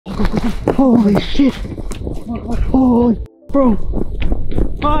Holy shit! Holy bro!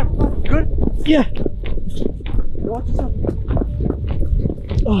 Alright, good? Yeah! Watch yourself.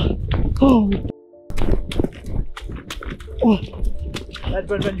 Holy. Oh.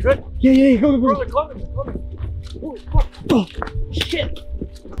 Ben, you good? Yeah, go. Bro, it's coming. Oh, fuck. Oh, shit!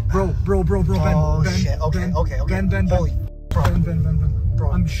 Bro, Oh, Ben. Shit. Okay. Ben. Holy, bro. Ben.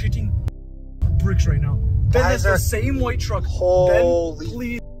 Bro. I'm shitting bricks right now. Ben, that's the same white truck. Holy Ben,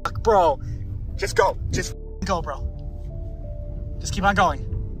 please. fuck, bro. Just go. Just go, bro. Just keep on going.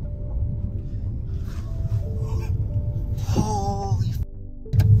 Holy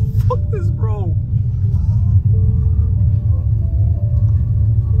Fuck this, bro.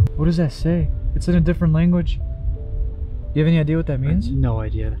 What does that say? It's in a different language. Do you have any idea what that means? No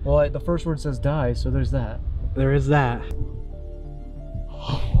idea. Well, the first word says die, so there's that. There is that.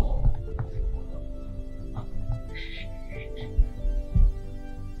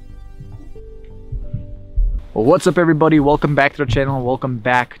 Well, what's up everybody? Welcome back to the channel. Welcome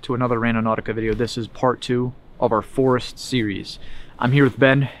back to another Randonautica video. This is part 2 of our forest series. I'm here with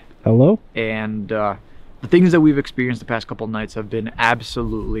Ben. Hello? And the things that we've experienced the past couple nights have been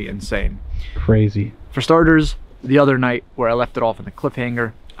absolutely insane. Crazy. For starters, the other night where I left it off in the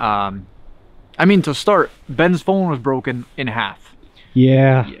cliffhanger, I mean, to start, Ben's phone was broken in half.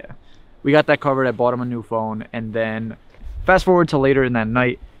 Yeah. We got that covered. I bought him a new phone, and then fast forward to later in that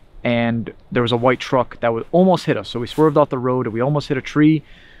night, and there was a white truck that would almost hit us. So we swerved off the road and we almost hit a tree.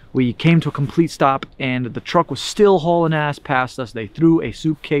 We came to a complete stop and the truck was still hauling ass past us. They threw a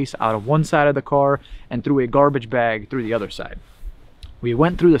suitcase out of one side of the car and threw a garbage bag through the other side. We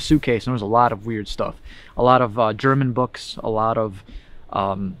went through the suitcase and there was a lot of weird stuff. A lot of German books, a lot of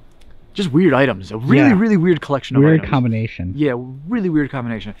just weird items. A really weird collection of items. Weird combination. Yeah, really weird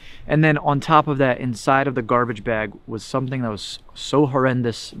combination. And then on top of that, inside of the garbage bag was something that was so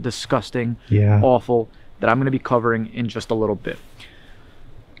horrendous, disgusting, awful, that I'm going to be covering in just a little bit.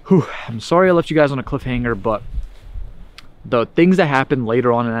 Whew, I'm sorry I left you guys on a cliffhanger, but the things that happened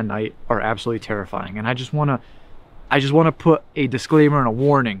later on in that night are absolutely terrifying. And I just want to put a disclaimer and a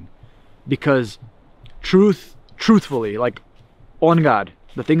warning, because truthfully, like, on God,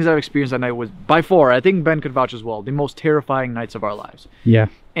 the things I've experienced that night was by far, I think Ben could vouch as well, the most terrifying nights of our lives. Yeah.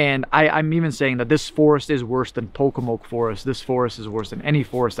 And I'm even saying that this forest is worse than Pocomoke Forest. This forest is worse than any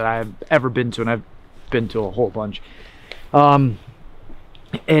forest that I have ever been to, and I've been to a whole bunch.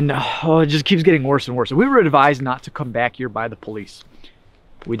 It just keeps getting worse and worse. And we were advised not to come back here by the police.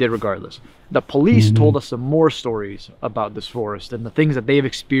 We did regardless. The police told us some more stories about this forest and the things that they've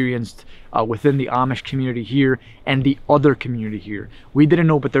experienced within the Amish community here and the other community here. We didn't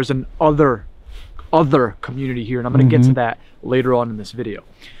know, but there's an other community here, and I'm going to get to that later on in this video.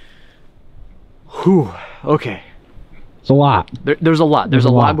 Whew, okay. It's a lot. There's a lot. There's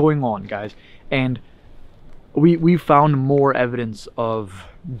a lot going on, guys. And we found more evidence of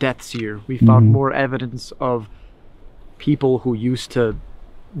deaths here. We found more evidence of people who used to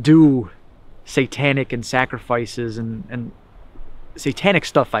do satanic and sacrifices and satanic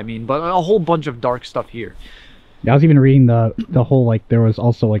stuff, I mean, but a whole bunch of dark stuff here. I was even reading the whole, like, there was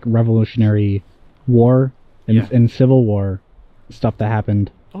also like Revolutionary War and Civil War stuff that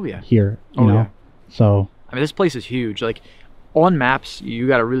happened here, you know? So I mean, this place is huge. Like, on maps you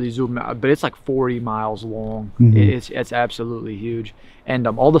got to really zoom out, but it's like 40 miles long. It's absolutely huge. And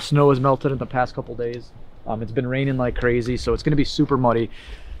all the snow has melted in the past couple days. It's been raining like crazy, so it's going to be super muddy.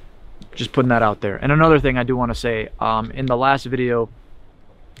 Just putting that out there. And another thing I do want to say, in the last video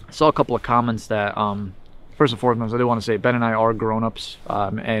I saw a couple of comments that first and foremost, I do want to say Ben and I are grown-ups,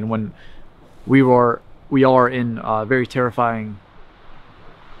 and when we are in very terrifying.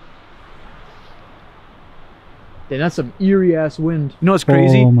 That's some eerie ass wind. You know what's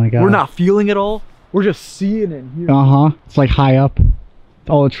crazy? Oh my God. We're not feeling it all. We're just seeing it here. It's like high up.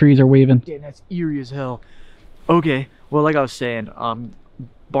 All the trees are waving. Damn, that's eerie as hell. Okay, well, like I was saying,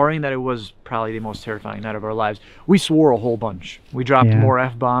 barring that it was probably the most terrifying night of our lives, we swore a whole bunch. We dropped more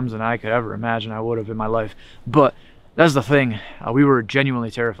F-bombs than I could ever imagine I would have in my life. But that's the thing. We were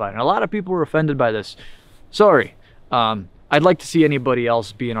genuinely terrified. And a lot of people were offended by this. Sorry. I'd like to see anybody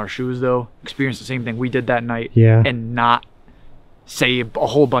else be in our shoes, though, experience the same thing we did that night, and not say a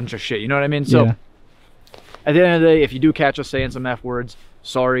whole bunch of shit. You know what I mean? So at the end of the day, if you do catch us saying some F words,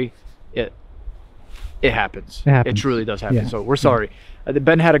 sorry. It happens. It truly does happen. So we're sorry.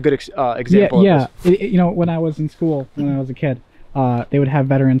 Ben had a good example of this. You know, when I was in school, when I was a kid, they would have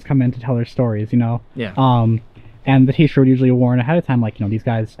veterans come in to tell their stories, you know? And the teacher would usually warn ahead of time, like, you know, these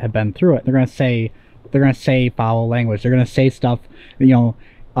guys have been through it. They're gonna say foul language. They're gonna say stuff, you know,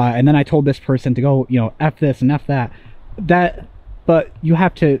 and then I told this person to go, you know, F this and F that. But you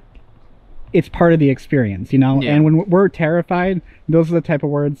have to it's part of the experience, you know. Yeah. And when we're terrified, those are the type of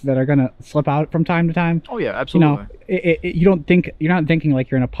words that are gonna slip out from time to time. Oh yeah, absolutely. You know, you're not thinking like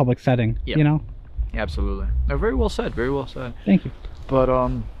you're in a public setting. Yep. You know. Absolutely. No, very well said. Very well said. Thank you. But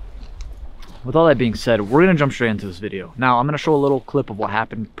with all that being said, we're gonna jump straight into this video. Now I'm gonna show a little clip of what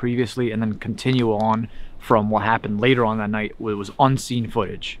happened previously, and then continue on from what happened later on that night. It was unseen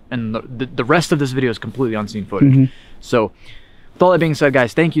footage, and the rest of this video is completely unseen footage. So with all that being said,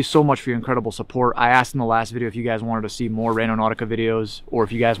 guys, thank you so much for your incredible support. I asked in the last video if you guys wanted to see more Randonautica videos, or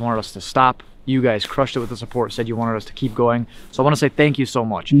if you guys wanted us to stop. You guys crushed it with the support, said you wanted us to keep going. So I want to say thank you so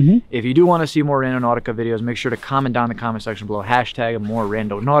much. If you do want to see more Randonautica videos, make sure to comment down in the comment section below, hashtag more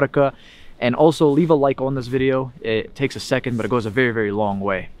Randonautica, and also leave a like on this video. It takes a second, but it goes a very, very long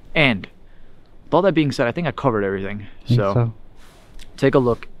way. And with all that being said, I think I covered everything. So take a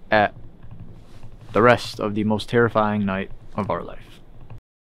look at the rest of the most terrifying night of our life.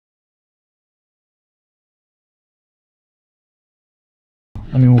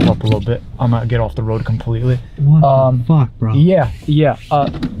 Let me move up a little bit. I'm gonna get off the road completely. What the fuck, bro? Yeah.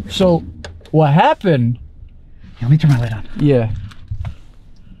 So what happened? Yeah, let me turn my light on. Yeah.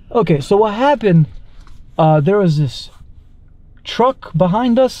 Okay, so what happened? There was this truck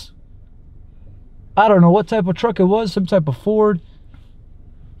behind us. I don't know what type of truck it was, some type of Ford.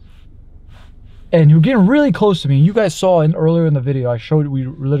 And you were getting really close to me. You guys saw earlier in the video, I showed we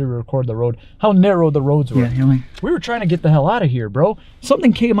literally recorded the road, how narrow the roads were. Yeah, we were trying to get the hell out of here, bro.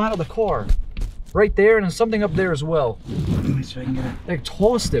 Something came out of the car right there, and then something up there as well. Let me see if I can get it. They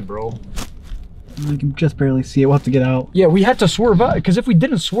tossed it, bro. I can just barely see it. We'll have to get out. Yeah, we had to swerve out, because if we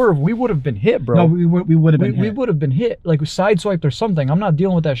didn't swerve, we would have been hit, bro. No, we would have been hit. We would have been hit, like we sideswiped or something. I'm not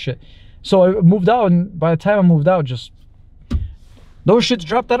dealing with that shit. So I moved out, and by the time I moved out, just those shits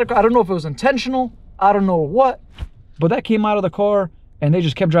dropped out of the car. I don't know if it was intentional. I don't know what, but that came out of the car, and they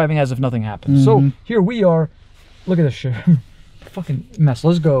just kept driving as if nothing happened. So here we are. Look at this shit. Fucking mess.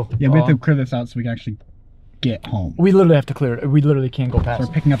 Let's go. Yeah, we have to clear this out so we can actually get home. We literally have to clear it. We literally can't go past. So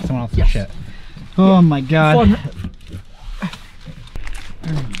we're picking up someone else's shit. Oh my god.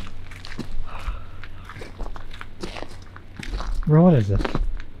 Bro, what is this?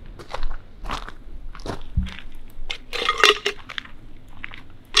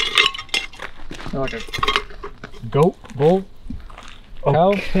 Like a goat, bull,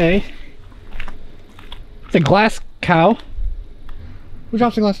 cow. Okay. It's a glass cow. Who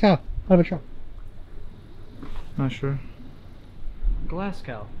drops a glass cow out of a truck? Not sure. Glass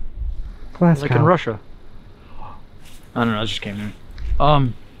cow. Glass like cow. in Russia. I don't know, I just came here.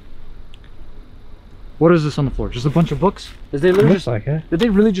 What is this on the floor? Just a bunch of books? Did they literally Looks like it. Did they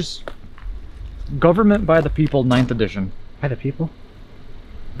really just Government by the People 9th edition? By the people?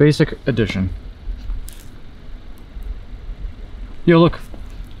 Basic edition. Yo, look.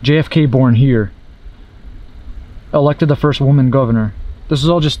 JFK born here. Elected the first woman governor. This is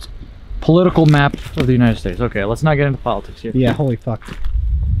all just political map of the United States. Okay, let's not get into politics here. Yeah, holy fuck.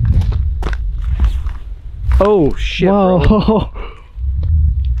 Oh shit, whoa. bro.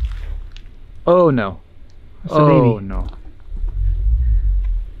 Oh no. That's a baby. Oh no.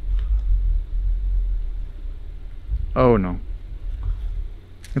 Oh no.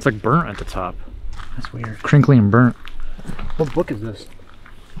 It's like burnt at the top. That's weird. Crinkly and burnt. What book is this?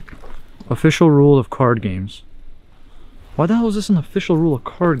 Official rule of card games. Why the hell is this an official rule of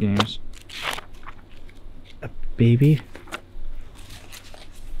card games? A baby?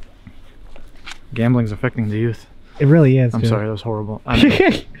 Gambling's affecting the youth. It really is. I'm dude. sorry, that was horrible. I mean,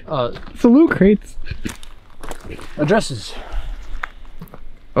 it's a loot crates. Addresses.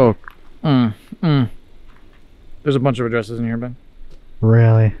 Oh. There's a bunch of addresses in here, Ben.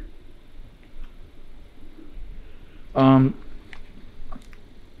 Really?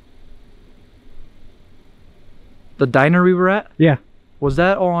 The diner we were at? Yeah. Was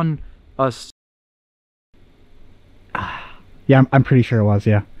that on us? Yeah, I'm pretty sure it was,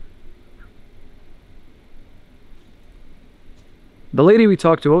 yeah. The lady we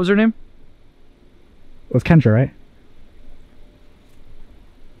talked to, what was her name? It was Kendra, right?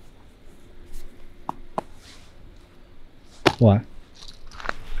 What?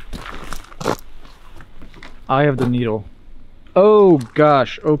 Eye of the Needle. Oh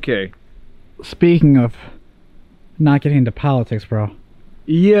gosh, okay. Speaking of not getting into politics, bro.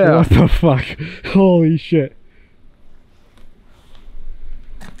 Yeah. What the fuck? Holy shit.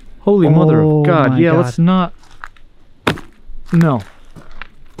 Holy mother of God. my Yeah, God. let's not. No.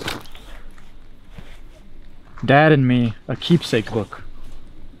 Dad and Me, a keepsake book.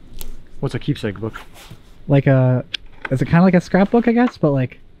 What's a keepsake book? Like a... Is it kind of like a scrapbook, I guess? But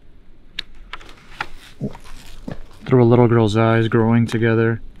like... Through a little girl's eyes growing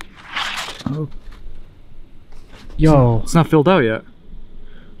together. Oh. Yo. It's not filled out yet.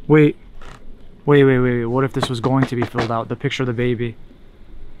 Wait. Wait. What if this was going to be filled out? The picture of the baby.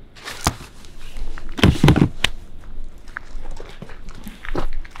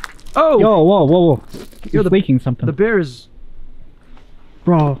 Oh! Yo, whoa. You're leaking something. The bear is...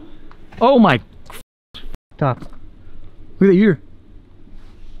 Bro. Oh my... Stop. Look at the ear.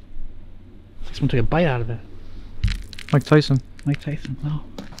 Someone took a bite out of it. Mike Tyson. Mike Tyson, no.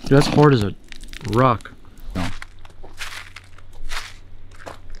 Dude, that's hard as a rock. No.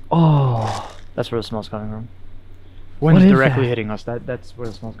 Oh. That's where the smell's coming from. Wind's directly hitting us. That's where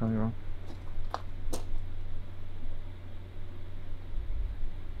the smell's coming from.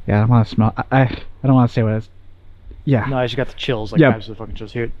 Yeah, I don't want to smell. I don't want to say what it is. Yeah. No, I just got the chills. Like, yep. absolute fucking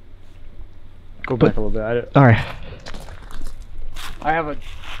chills. Here. Go back a little bit. Alright. I have a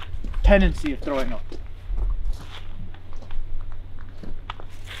tendency of throwing up.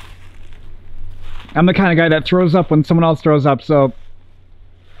 I'm the kind of guy that throws up when someone else throws up, so...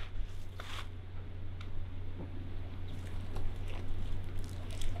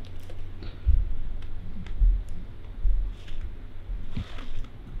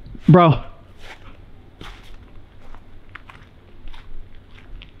 Bro.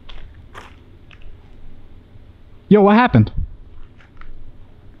 Yo, what happened?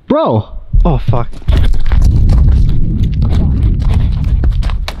 Bro! Oh, fuck.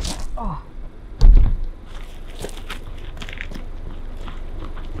 Oh.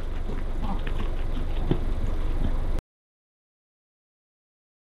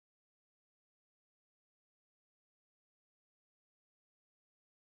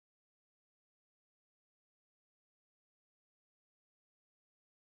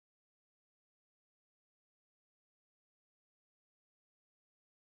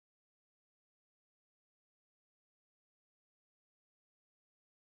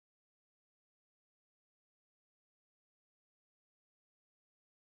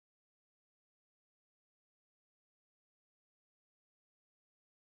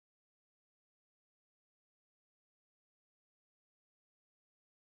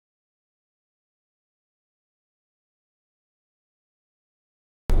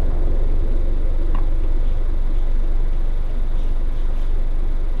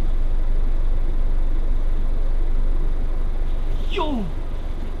 Yo!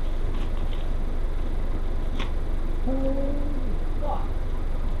 Holy fuck!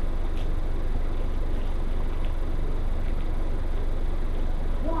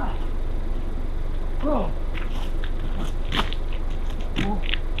 What? Bro!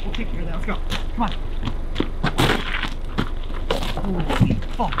 We'll take care of that. Let's go. Come on. Holy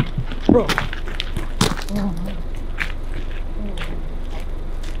fuck! Bro!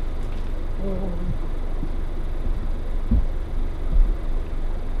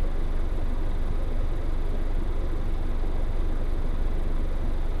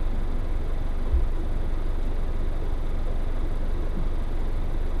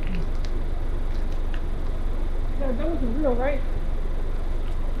 That wasn't real, right?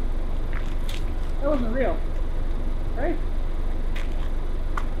 That wasn't real, right?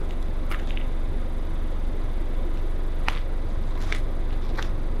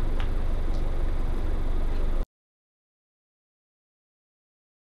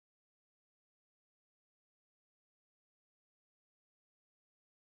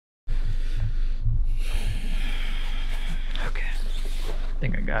 Okay, I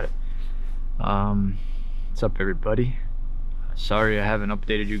think I got it. What's up, everybody? Sorry I haven't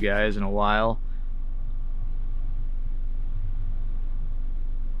updated you guys in a while.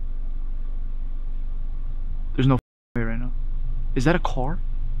 There's no way right now. Is that a car?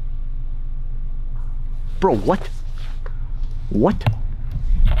 Bro, what? What?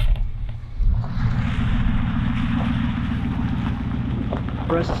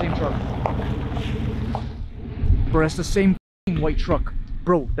 Bro, that's the same truck. Bro, that's the same white truck.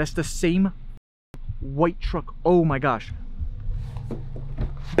 Bro, that's the same white truck. Oh my gosh.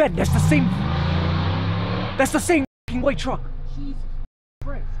 Ben, that's the same. That's the same white truck. Jesus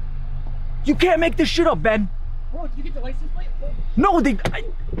Christ. You can't make this shit up, Ben. Bro, did you get the license plate? No,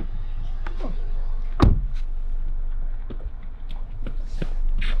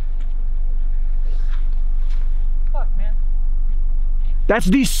 Fuck, man. That's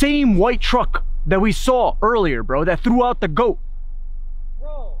the same white truck that we saw earlier, bro, that threw out the goat.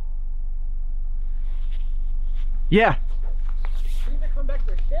 Bro. Yeah. Didn't they come back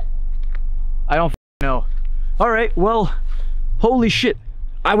for shit? I don't know. Alright, well, holy shit.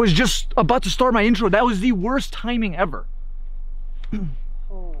 I was just about to start my intro. That was the worst timing ever.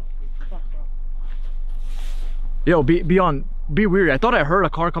 Oh, fuck, bro. Yo, be on be weird. I thought I heard a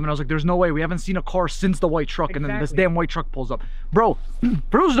car coming. I was like, there's no way. We haven't seen a car since the white truck. Exactly. And then this damn white truck pulls up. Bro,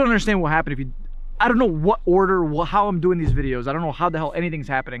 for those who don't understand what happened, if you, I don't know what order, how I'm doing these videos. I don't know how the hell anything's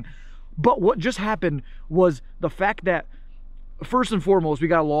happening. But what just happened was the fact that, first and foremost, we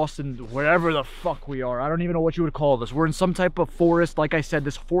got lost in wherever the fuck we are. I don't even know what you would call this. We're in some type of forest. Like I said,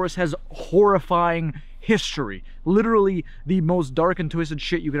 this forest has horrifying history. Literally the most dark and twisted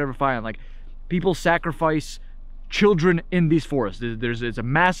shit you could ever find. Like, people sacrifice children in these forests. It's a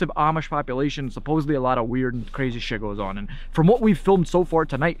massive Amish population. Supposedly a lot of weird and crazy shit goes on. And from what we've filmed so far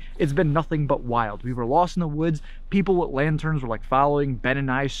tonight, it's been nothing but wild. We were lost in the woods. People with lanterns were like following Ben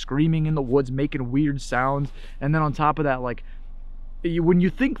and I, screaming in the woods, making weird sounds. And then on top of that, like, when you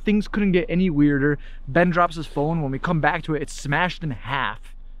think things couldn't get any weirder, Ben drops his phone. When we come back to it, it's smashed in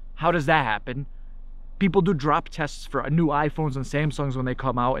half. How does that happen? People do drop tests for new iPhones and Samsungs when they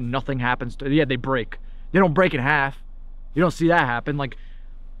come out and nothing happens to, yeah, they break. They don't break in half. You don't see that happen. Like,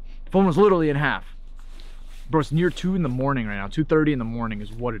 the phone was literally in half. Bro, it's near 2 in the morning right now. 2:30 in the morning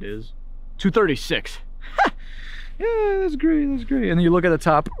is what it is. 2:36. Yeah, that's great, that's great. And then you look at the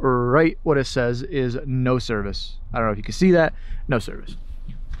top right, what it says is no service. I don't know if you can see that. No service.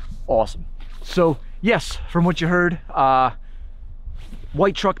 Awesome. So, yes, from what you heard,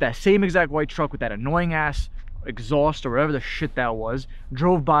 white truck, that same exact white truck with that annoying ass exhaust or whatever the shit that was,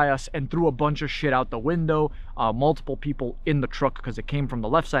 drove by us and threw a bunch of shit out the window. Multiple people in the truck because it came from the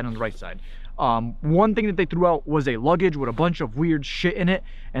left side and the right side. One thing that they threw out was a luggage with a bunch of weird shit in it,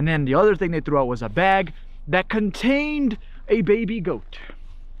 and then the other thing they threw out was a bag that contained a baby goat.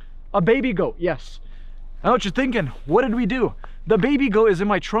 A baby goat, yes. I know what you're thinking. What did we do? The baby goat is in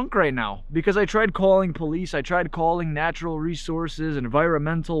my trunk right now because I tried calling police, I tried calling natural resources,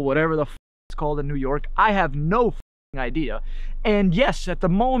 environmental, whatever the f it's called in New York. I have no f***ing idea. And yes, at the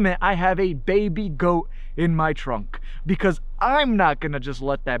moment, I have a baby goat in my trunk because I'm not gonna just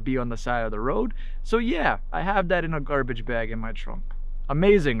let that be on the side of the road. So yeah, I have that in a garbage bag in my trunk.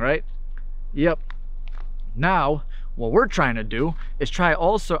 Amazing, right? Yep. Now, what we're trying to do is try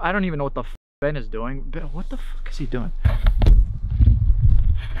also, I don't even know what the f Ben is doing. Ben, what the fuck is he doing?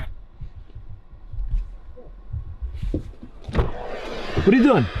 What are you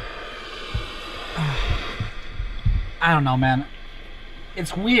doing? I don't know, man.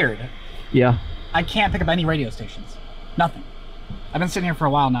 It's weird. Yeah. I can't pick up any radio stations. Nothing. I've been sitting here for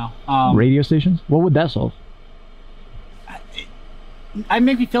a while now. Radio stations? What would that solve? I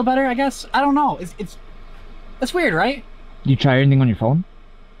make me feel better, I guess. I don't know. It's weird, right? You try anything on your phone?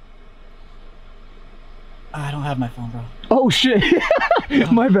 I don't have my phone, bro. Oh shit!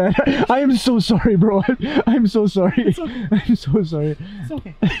 My bad. I am so sorry, bro. I'm so sorry. It's okay. I'm so sorry. It's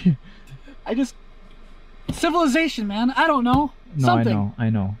okay. I just... Civilization, man. I don't know. No, something. I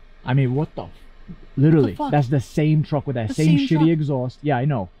know. I mean, what the... Literally, that's the same truck with that same shitty truck? Exhaust. Yeah, I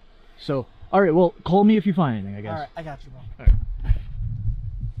know. So, alright, well, call me if you find anything, I guess. Alright, I got you, bro. Alright.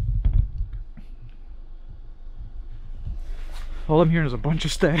 All I'm hearing is a bunch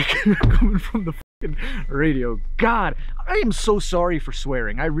of static coming from the fucking radio. God, I am so sorry for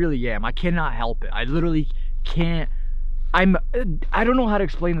swearing. I really am. I cannot help it. I literally can't. I don't know how to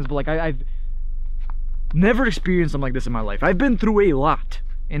explain this, but like I've never experienced something like this in my life. I've been through a lot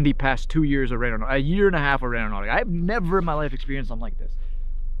in the past 2 years of Randonautica, a year and a half of Randonautica. I've never in my life experienced something like this.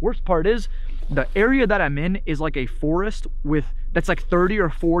 Worst part is, the area that I'm in is like a forest that's like 30 or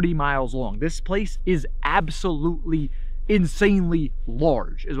 40 miles long. This place is absolutely insanely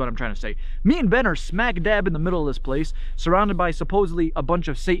large, is what I'm trying to say. Me and Ben are smack dab in the middle of this place, surrounded by supposedly a bunch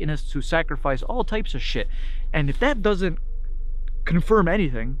of Satanists who sacrifice all types of shit. And if that doesn't confirm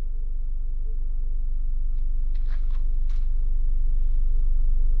anything,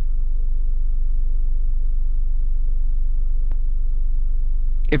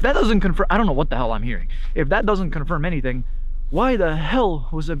 if that doesn't confirm, I don't know what the hell I'm hearing. If that doesn't confirm anything, why the hell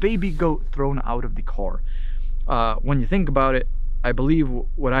was a baby goat thrown out of the car? When you think about it, I believe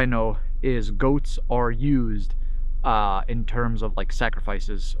what I know is goats are used in terms of like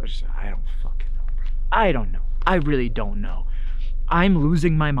sacrifices. I don't fucking know. I don't know. I really don't know. I'm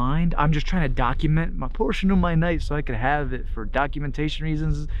losing my mind. I'm just trying to document my portion of my night so I could have it for documentation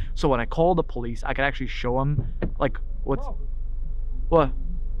reasons. So when I call the police, I could actually show them like what's... What?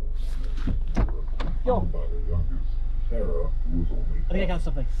 Yo. I think I got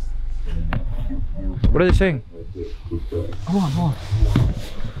something. What are they saying? Hold on.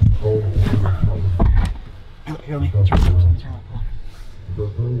 Here, let me turn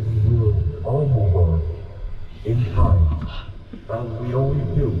in time, as we always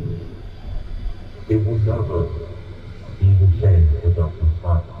do, it will never be the same without the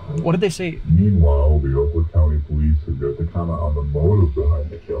fact. What did they say? Meanwhile, the Oakland County Police police have yet to comment on the motive behind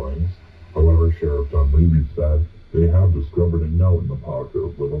the killings. However, Sheriff Dunleavy said they have discovered a note in the pocket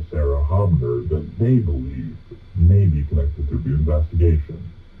of little Sarah Hobner that they believe may be connected to the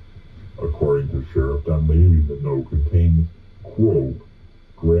investigation. According to Sheriff Dunleavy, the note contains, quote,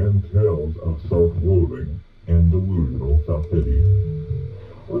 grand tales of self-loathing and delusional self-pity.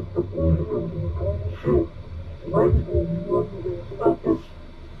 With the show, right about this.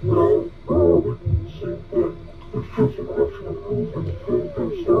 No, we're all looking the same thing. It's just a question of who's going to fit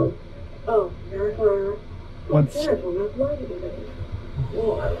their style. Oh, there's where... What's...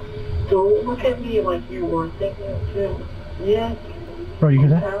 Don't look at me like you weren't thinking it too. Yes. Bro, you hear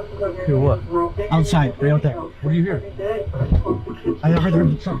that? Hear what? Outside, right out there. What do you hear? I heard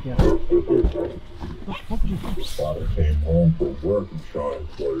the truck, yeah. His father came home from work and shot his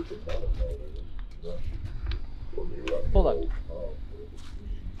wife and not Hold on.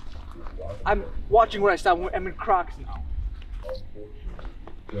 I'm watching what I saw. I'm in Crocs now.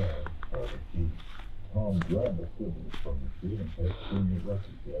 Tom grabbed the scissors from the scene and kept doing it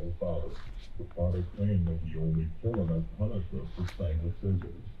recklessly at his father. The father claimed that he only killed him as punishment for staying with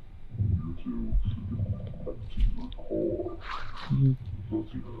scissors.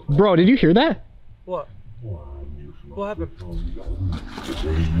 Bro, did you hear that? What? What happened?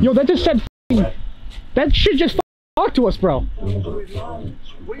 Yo, that just said that shit just talk to us, bro.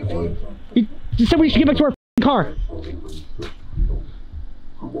 What do you mean? He just said we should get back to our car.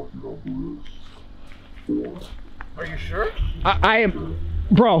 Are you sure? I am,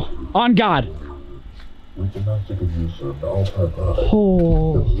 bro, on God. We cannot take abuse of all type of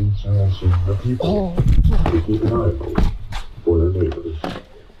Oh. the police are also the people. To keep an eye for their neighbors.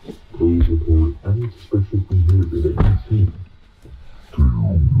 Please report any suspicious behavior that you see.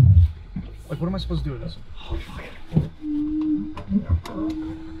 Like, what am I supposed to do with this?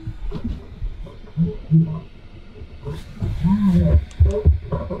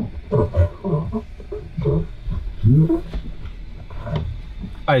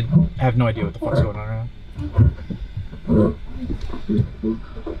 I have no idea what the fuck's going on right now.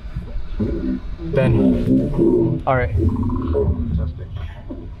 Ben. Alright.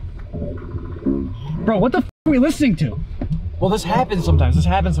 Bro, what the f are we listening to? Well, this happens sometimes.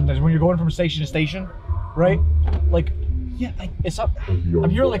 When you're going from station to station, right? Like, yeah, it's up. I'm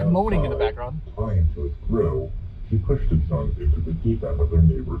hearing like moaning in the background. Tying to his grill, he pushed his son into the deep end of their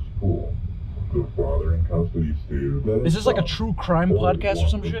neighbor's pool. The father in custody stated that Is this like a true crime podcast or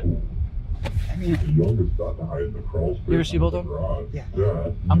some shit? The youngest got to hide in the crawl space. You ever see both of them?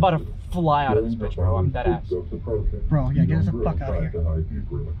 Yeah. I'm about to fly out of this bitch, bro. I'm dead ass. Bro, yeah, get us the fuck out of here. To hide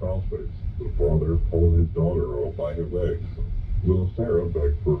deeper in the crawl space. The father pulled his daughter out by her legs. Little Sarah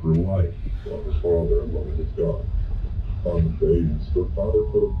begged for her life, while her father loaded his gun. On the base, the father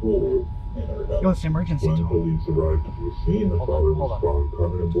put a bullet in her head. Yo, it's an emergency. When police arrived to the scene, the father was found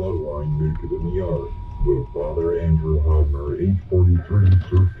covered in blood, lying naked in the yard. The father, Andrew Hobner, age 43,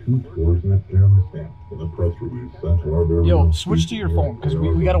 served 2 tours in Afghanistan. In a press release sent to our very Yo, switch to your phone, because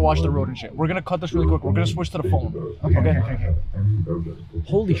we gotta watch the road and shit. We're gonna cut this really quick. We're gonna switch to the phone. Okay.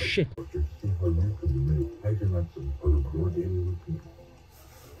 Holy shit.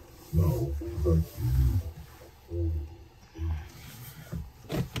 No, thank you.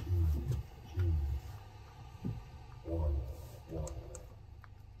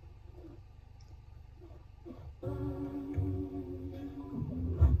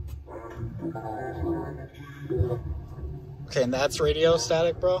 Okay, and that's radio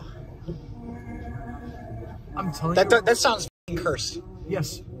static, bro? I'm telling you. That sounds f***ing cursed.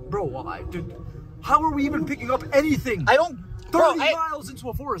 Yes. Bro, dude, how are we even picking up anything? I don't... 30 miles into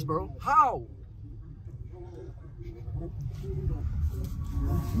a forest, bro. How?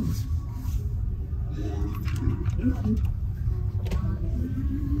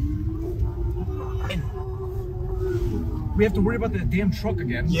 And we have to worry about the damn truck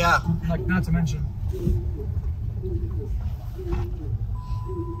again. Yeah. Like, not to mention.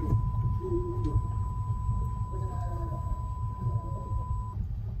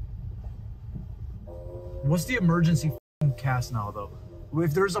 What's the emergency cast now, though?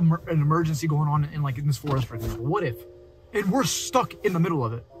 If there's an emergency going on in this forest, for example, what if? And we're stuck in the middle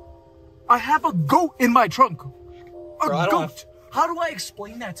of it. I have a goat in my trunk. A goat. How do I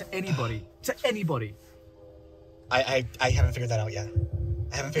explain that to anybody? I haven't figured that out yet.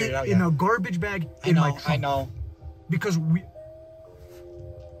 In a garbage bag in my trunk. I know. Because we...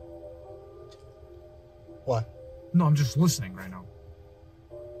 What? No, I'm just listening right now.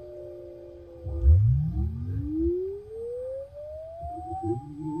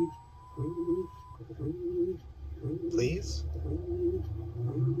 Please?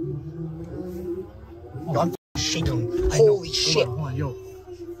 Yo, I'm shaking on, yo.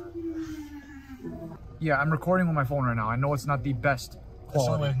 Yeah, I'm recording with my phone right now. I know it's not the best quality. That's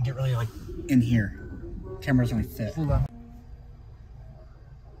the only way I can get really like in here. Camera doesn't really fit. Hold on.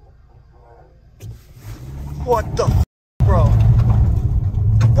 What the f, bro?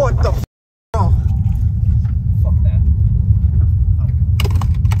 What the f, bro? Fuck that.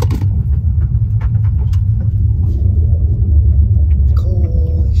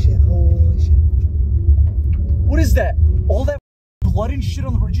 Holy shit, holy shit. What is that? All that blood and shit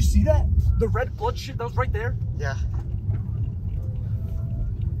on the road. Did you see that? The red blood shit that was right there? Yeah.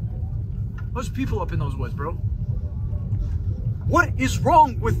 There's people up in those woods, bro. What is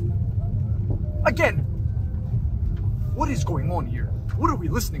wrong with... Again, what is going on here? What are we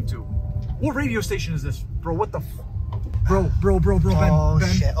listening to? What radio station is this? Bro, what the f... Bro, Ben. Oh, Ben,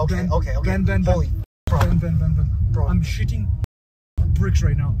 shit. Okay, Ben, okay. Ben. Holy Ben. bro. I'm shitting bricks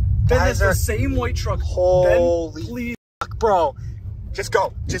right now. Ben, that's the same white truck. Holy Ben, please. fuck, bro. Just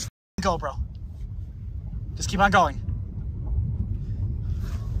go. Just go, bro. Just keep on going.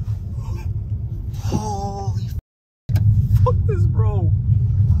 Holy Fuck this, bro.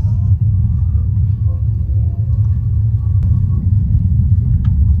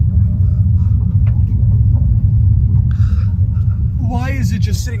 Why is it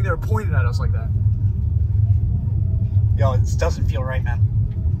just sitting there pointing at us like that? Yo, this doesn't feel right, man.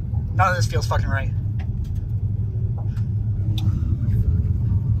 None of this feels fucking right.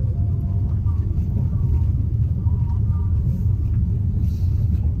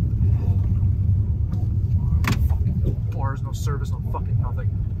 No bars, no service, no fucking nothing.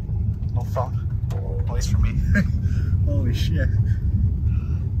 No phone. At least for me. Holy shit.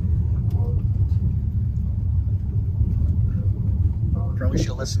 Probably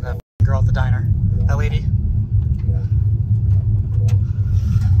should listen to that girl at the diner. That lady.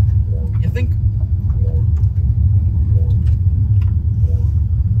 You think?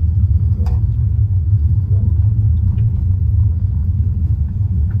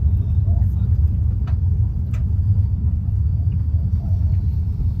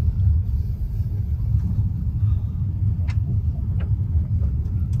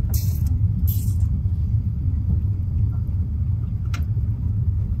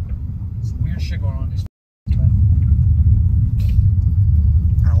 Some weird shit going on in these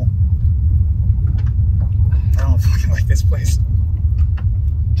I don't fucking like this place.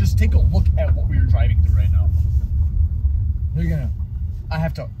 Just take a look at what we are driving through right now.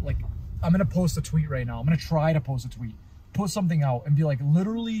 I'm gonna post a tweet right now. I'm gonna try to post a tweet. Post something out and be like,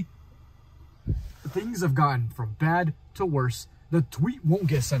 literally, things have gotten from bad to worse. The tweet won't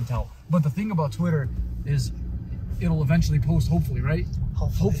get sent out. But the thing about Twitter is it'll eventually post, hopefully, right?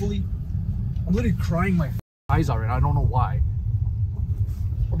 Hopefully. I'm literally crying my eyes out right now. I don't know why.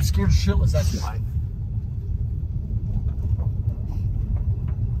 I'm scared shitless, that's why.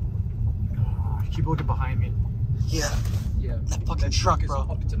 Keep looking behind me. Yeah. Yeah. That fucking truck, bro.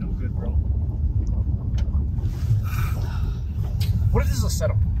 Up to no good, bro. What if this is a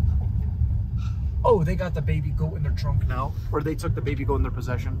setup? Oh, they got the baby goat in their trunk now. Or they took the baby goat in their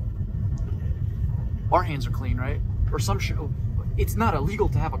possession. Our hands are clean, right? Or some shit. It's not illegal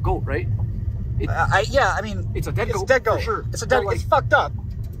to have a goat, right? Yeah, I mean, it's a dead goat. Dead goat. For sure. It's a dead goat. It's fucked up.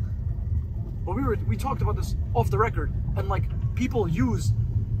 But we talked about this off the record, and like people use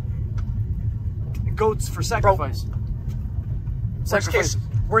goats for sacrifice.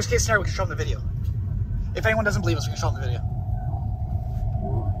 Worst case scenario, we can show them the video. If anyone doesn't believe us, we can show them the video.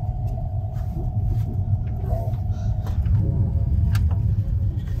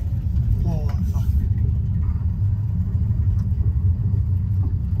 Oh, fuck.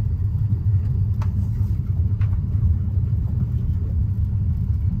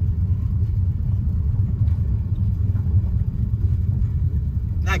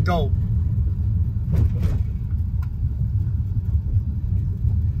 That goat.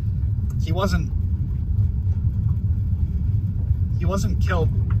 He wasn't killed.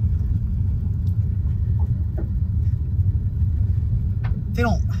 They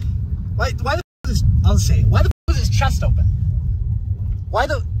don't. Why the f is, I'll say, why the f was his chest open? Why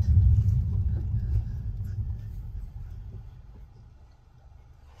the...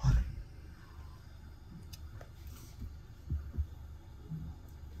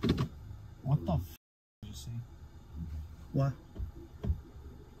 What the f did you see? What?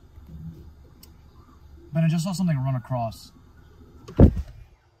 Ben, I just saw something run across.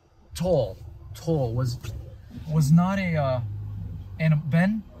 Tall was not a and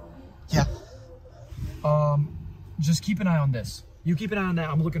Ben. Yeah. Just keep an eye on this. You keep an eye on that.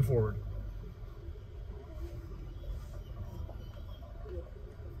 I'm looking forward.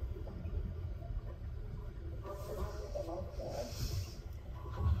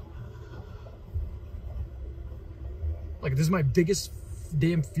 Like, this is my biggest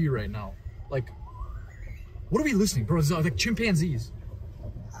damn fear right now. Like, what are we listening, bro? It's like chimpanzees.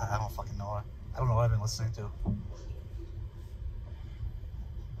 I don't fucking know. I don't know what I've been listening to.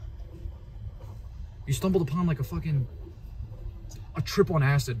 You stumbled upon like a trip on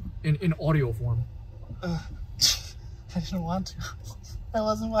acid in audio form. I didn't want to. That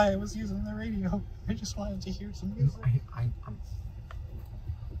wasn't why I was using the radio. I just wanted to hear some music.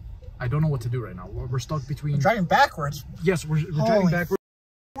 I don't know what to do right now. We're stuck between... We're driving backwards. Yes, we're driving backwards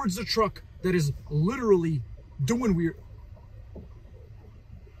towards the truck that is literally doing weird.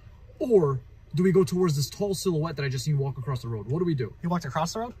 Or do we go towards this tall silhouette that I just seen walk across the road? What do we do? You walked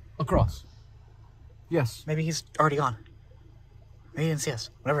across the road? Across. Yes. Maybe he's already gone. Maybe he didn't see us.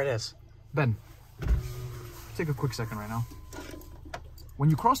 Whatever it is. Ben, take a quick second right now. When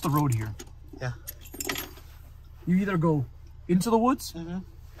you cross the road here, yeah, you either go into the woods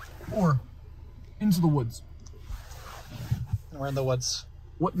or into the woods. We're in the woods.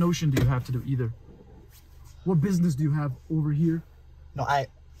 What notion do you have to do either? What business do you have over here? No,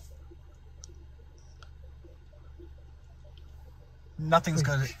 nothing's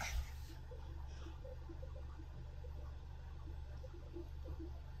good.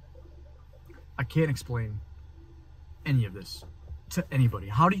 I can't explain any of this to anybody.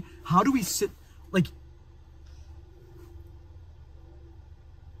 How do we sit, like,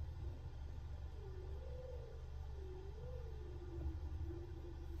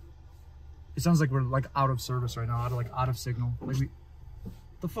 it sounds like we're like out of service right now, out of signal. Like,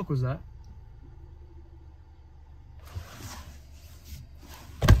 the fuck was that?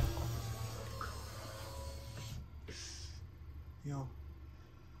 Yo.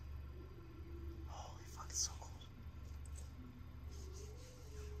 Holy fuck, it's so cold.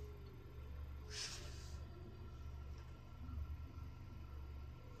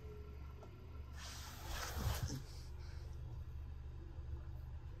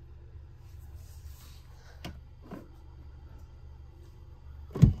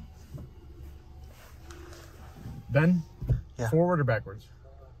 Ben? Yeah. Forward or backwards?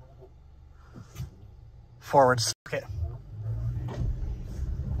 Forwards. Okay.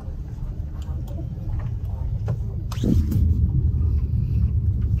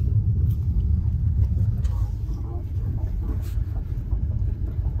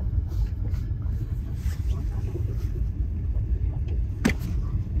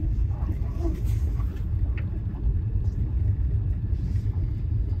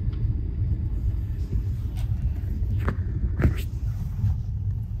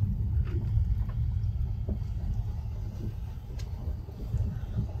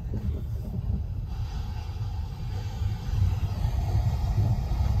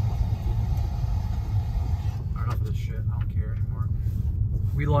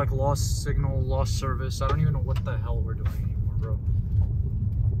 We like lost signal, lost service. I don't even know what the hell we're doing anymore, bro.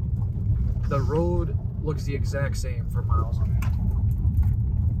 The road looks the exact same for miles on end.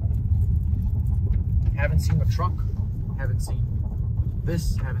 Haven't seen a truck, haven't seen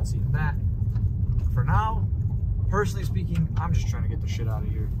this, haven't seen that. For now, personally speaking, I'm just trying to get the shit out of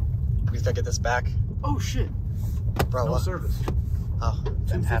here. We have to get this back. Oh shit. Bro, no what? Service. Oh,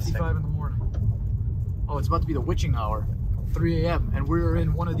 fantastic. 2:55 in the morning. Oh, it's about to be the witching hour. 3 a.m. and we're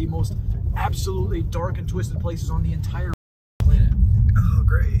in one of the most absolutely dark and twisted places on the entire planet. Oh,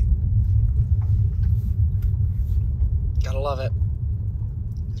 great. Gotta love it.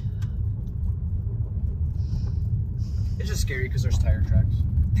 It's just scary because there's tire tracks.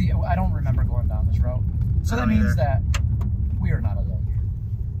 I don't remember going down this route. So that means that we are not alone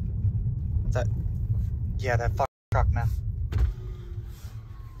here. Yeah, that fucking truck, man.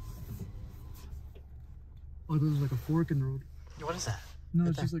 Oh, there's like a fork in the road. What is that? No, right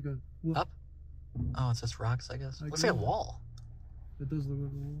it's there. just like a... What? Up? Oh, it's just rocks, I guess. Looks like a wall. It does look like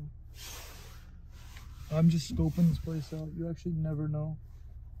a wall. I'm just scoping this place out. You actually never know.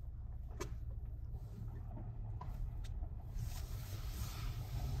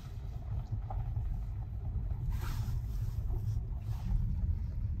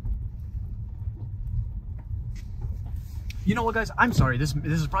 You know what, guys? I'm sorry. This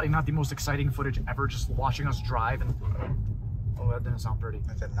is probably not the most exciting footage ever. Just watching us drive and oh, that didn't sound pretty.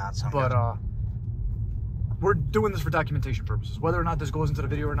 That did not sound good. But we're doing this for documentation purposes. Whether or not this goes into the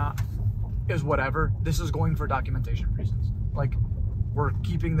video or not is whatever. This is going for documentation reasons. Like, we're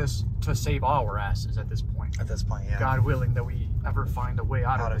keeping this to save our asses at this point. At this point, yeah. God willing that we ever find a way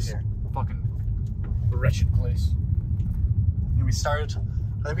out of this here. Fucking wretched place. And I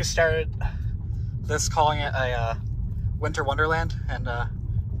think we started this calling it a winter wonderland, and that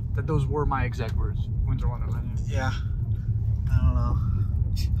those were my exact words. Winter wonderland. Yeah. I don't know.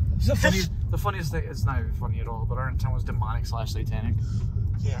 The funniest thing, it's not even funny at all, but our intent was demonic / satanic.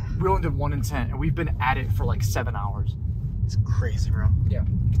 Yeah. We only did one intent, and we've been at it for like 7 hours. It's crazy, bro. Yeah.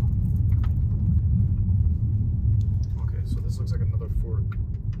 Okay, so this looks like another fork.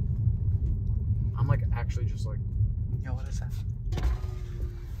 I'm like actually just like... Yo, what is that?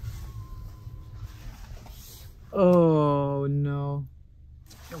 Oh, no.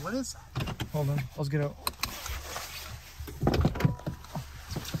 Yo, what is that? Hold on, let's get out.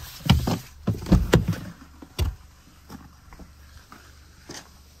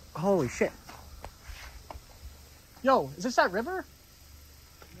 Holy shit. Yo, is this that river?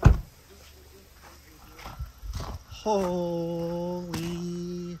 Holy...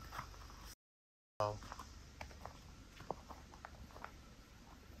 Oh.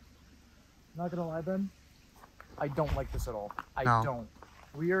 Not gonna lie, Ben. I don't like this at all. I No. don't.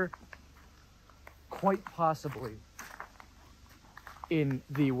 We're quite possibly in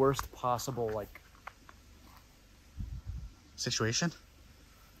the worst possible, like... Situation?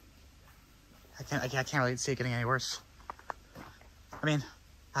 I can't really see it getting any worse. I mean,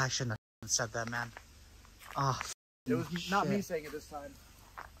 I shouldn't have said that, man. Oh, It was not me saying it this time.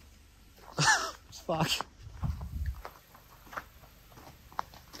 fuck.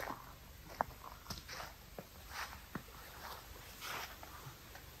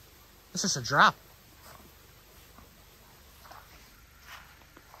 This is a drop.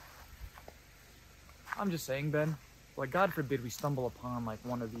 I'm just saying, Ben. Like, God forbid we stumble upon, like,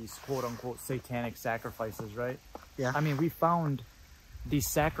 one of these quote-unquote satanic sacrifices, right? Yeah. I mean, we found the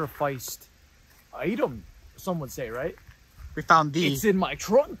sacrificed item, some would say, right? We found the... It's in my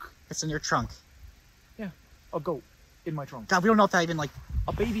trunk. It's in your trunk. Yeah, a goat in my trunk. God, we don't know if that even, like...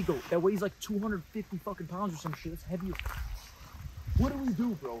 A baby goat that weighs like 250 fucking pounds or some shit. It's heavy. What do we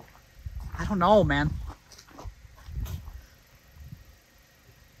do, bro? I don't know, man.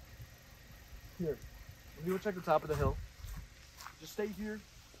 Here, let me go check the top of the hill. Just stay here.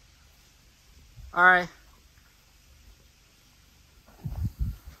 All right.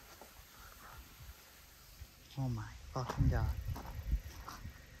 Oh my fucking God.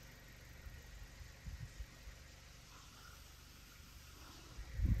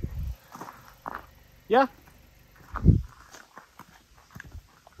 Yeah.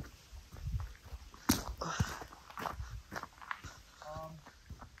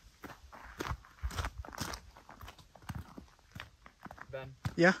 Ben,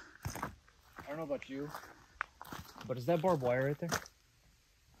 Yeah. I don't know about you, but is that barbed wire right there?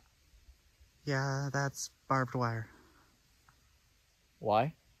 Yeah, that's barbed wire.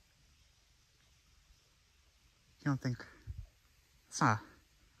 Why? You don't think... It's not...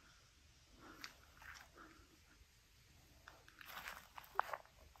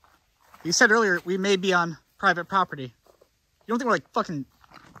 You said earlier we may be on private property. You don't think we're like fucking...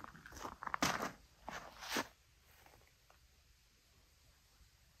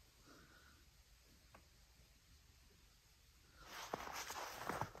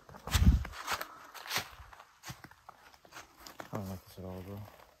 I don't like this at all, bro.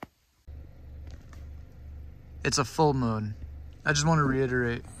 It's a full moon. I just want to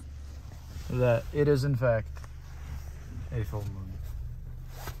reiterate that it is, in fact, a full moon.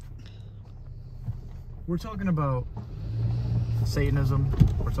 We're talking about Satanism.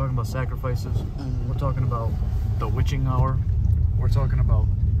 We're talking about sacrifices. We're talking about the witching hour. We're talking about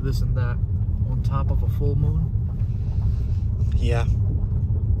this and that on top of a full moon. Yeah.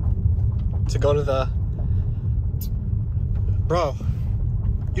 To go to the... Bro,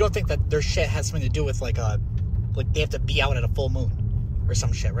 you don't think that their shit has something to do with like a... Like they have to be out at a full moon or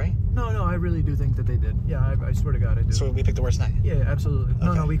some shit, right? No, I really do think that they did. Yeah, I swear to God, I do. So we picked the worst night? Yeah, absolutely.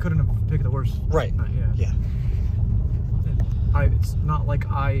 Okay. No, we couldn't have picked the worst. Right. Night, yeah. It's not like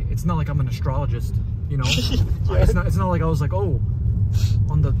I'm an astrologist, you know. It's not like I was like, oh,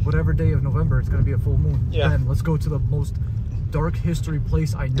 on the whatever day of November it's gonna be a full moon. Yeah. Then let's go to the most dark history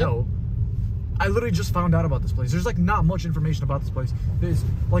place I know. Yep. I literally just found out about this place. There's like not much information about this place. There's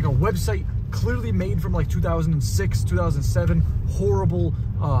like a website clearly made from like 2006, 2007. Horrible.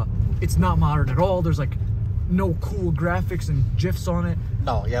 It's not modern at all. There's like no cool graphics and GIFs on it.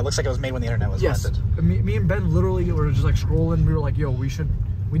 No, yeah, it looks like it was made when the internet was yes. invented. Me and Ben literally were just like scrolling. We were like, yo, we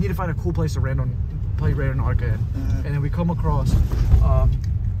need to find a cool place to play Randonautica in. And then we come across,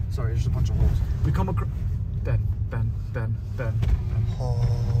 sorry, there's a bunch of holes. We come across, Ben.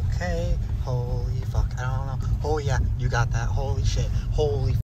 Okay, holy fuck, I don't know. Oh yeah, you got that. Holy shit.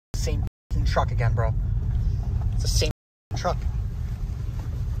 Holy same truck again, bro. It's the same truck.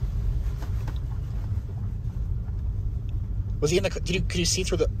 Was he in the... Could you see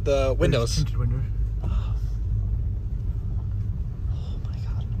through the windows? Tinted windows. Oh my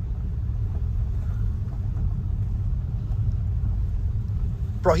God.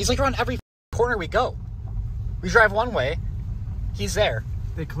 bro. He's like around every corner we go. We drive one way, he's there.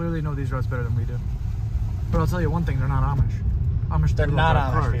 They clearly know these roads better than we do. But I'll tell you one thing, they're not Amish. They're people not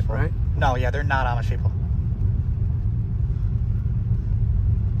drive Amish cars, people. right? No, yeah, they're not Amish people.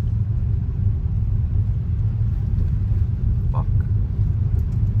 Fuck.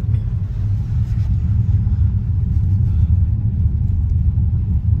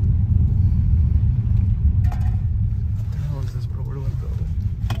 What the hell is this, bro? Where do I go?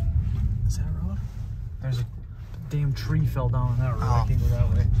 Is that a road? There's a damn tree fell down on that road. I can't go that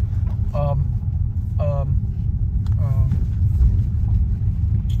way.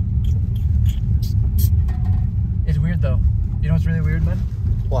 It's weird though. You know what's really weird, man?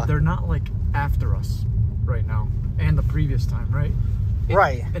 What? They're not like after us right now, and the previous time, right?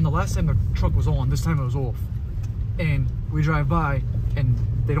 Right. And the last time the truck was on, this time it was off, and we drive by, and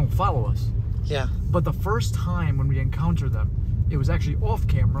they don't follow us. Yeah. But the first time when we encountered them, it was actually off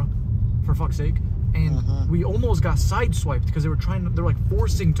camera, for fuck's sake, and we almost got sideswiped because they're like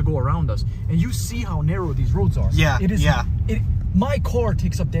forcing to go around us. And you see how narrow these roads are. Yeah. It is. Yeah. My car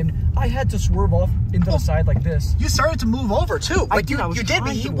takes up I had to swerve off into the side like this. You started to move over too. Like you did,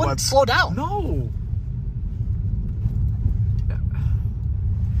 but he wouldn't slow down. No.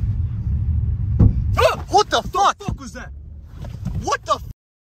 What the fuck? What the fuck was that? What the?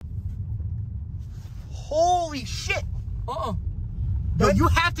 Holy shit! No, you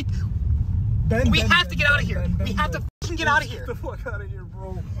have to. We have to get out of here. We have to fucking get out of here. Get the fuck out of here,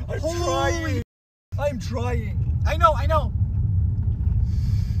 bro. I'm Holy. trying. I know.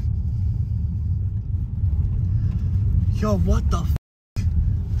 Yo, what the?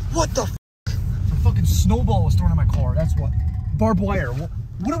 What the? A fucking snowball was thrown in my car. That's what. Barbed wire.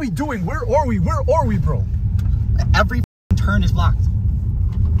 What are we doing? Where are we? Where are we, bro? Every turn is blocked.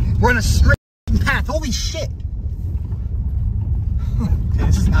 We're on a straight path. Holy shit! Okay,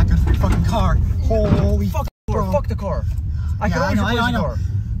 this is not good for your fucking car. Holy fuck, bro. Fuck the car. I know. I know.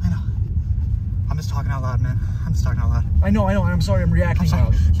 I'm just talking out loud, man. I'm just talking out loud. I know. I'm sorry. I'm reacting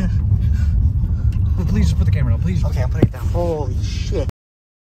loud. Yeah. But please just put the camera down. Please. Okay, I'm putting it down. Holy shit.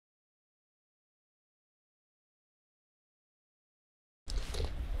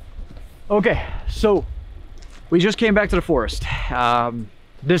 Okay, so we just came back to the forest.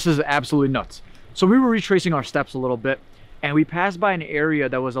 This is absolutely nuts. So we were retracing our steps a little bit, and we passed by an area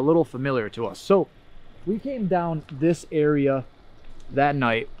that was a little familiar to us. So we came down this area that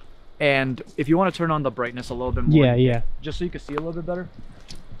night, and if you want to turn on the brightness a little bit more, yeah, just so you can see a little bit better.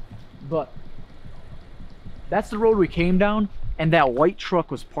 But that's the road we came down, and that white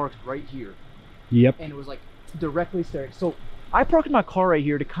truck was parked right here. Yep. And it was like directly staring. So I parked my car right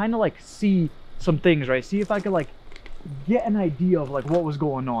here to kind of like see some things, right? See if I could like get an idea of like what was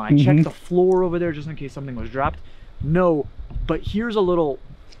going on. I checked the floor over there just in case something was dropped. No, but here's a little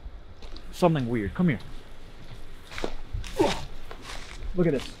something weird. Come here. Look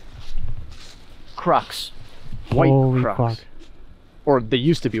at this. Crocs. White Holy Crocs. fuck. Or they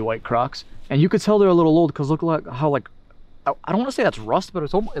used to be white Crocs. And you could tell they're a little old because look like how like, I don't want to say that's rust, but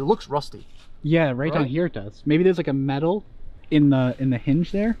it looks rusty. Yeah, right down here it does. Maybe there's like a metal in the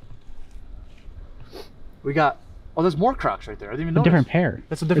hinge there. We got, oh, there's more Crocs right there. I didn't even know. A different pair.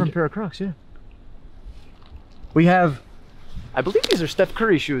 That's a different pair of Crocs, yeah. We have, I believe these are Steph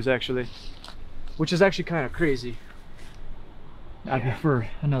Curry shoes actually, which is actually kind of crazy. For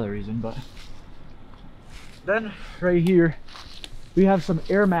another reason, but. Then right here, we have some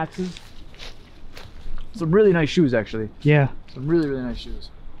Air Maxes. Some really nice shoes actually. Yeah. Some really, really nice shoes.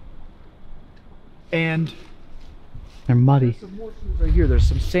 And they're muddy. There's some more shoes right here. There's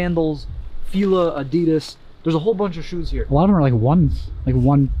some sandals, Fila, Adidas. There's a whole bunch of shoes here. A lot of them are like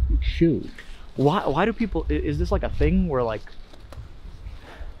one shoe. Why do people, is this like a thing where like,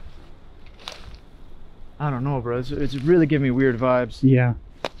 I don't know, bro. It's really giving me weird vibes. Yeah.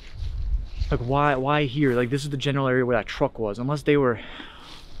 Like why here? Like this is the general area where that truck was. Unless they were,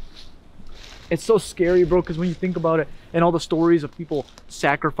 it's so scary, bro, because when you think about it and all the stories of people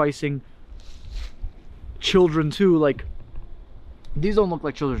sacrificing children too, like these don't look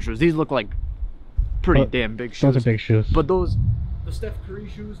like children's shoes. These look like pretty damn big shoes. Those are big shoes. But the Steph Curry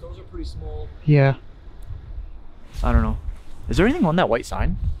shoes, those are pretty small. Yeah. I don't know. Is there anything on that white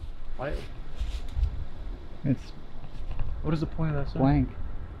sign? Why? What is the point of that sign? Blank.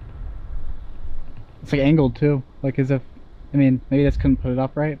 It's like angled too, like as if, I mean, maybe this couldn't put it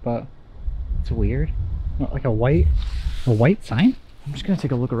up right, but it's weird. Like a white sign? I'm just gonna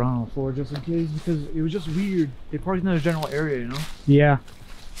take a look around on the floor just in case, because it was just weird. They parked in this general area, you know? Yeah.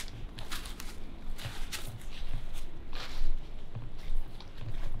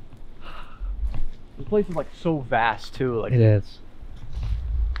 The place is like so vast too. Like it is.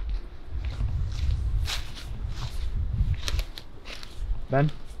 Ben?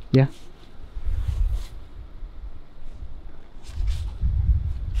 Yeah.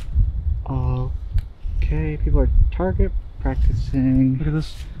 Okay, people are target practicing. Look at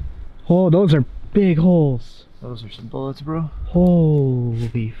this. Oh, those are big holes. Those are some bullets, bro.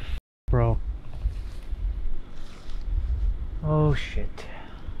 Holy bro. Oh shit.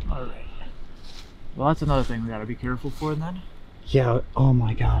 Alright. Well, that's another thing we gotta be careful for then. Yeah, oh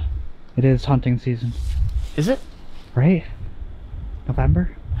my god. It is hunting season. Is it? Right?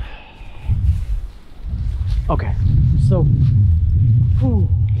 November? Okay. So, whew,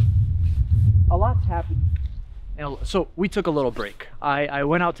 a lot's happened. And so we took a little break. I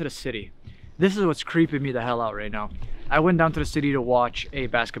went out to the city. This is what's creeping me the hell out right now. I went down to the city to watch a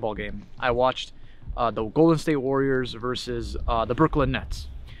basketball game. I watched the Golden State Warriors versus the Brooklyn Nets.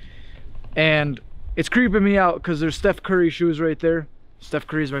 And it's creeping me out because there's Steph Curry shoes right there. Steph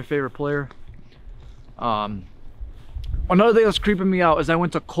Curry is my favorite player. Another thing that's creeping me out is I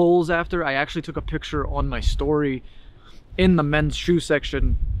went to Kohl's after. I actually took a picture on my story in the men's shoe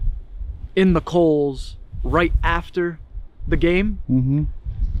section in the Kohl's right after the game. Mm-hmm.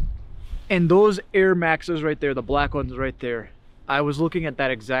 And those Air Maxes right there, the black ones right there, I was looking at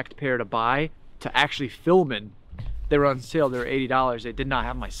that exact pair to buy to actually film in. They were on sale. They were $80. They did not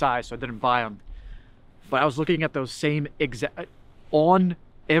have my size, so I didn't buy them. But I was looking at those same exact, on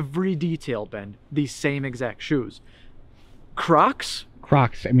every detail, Ben, these same exact shoes. Crocs?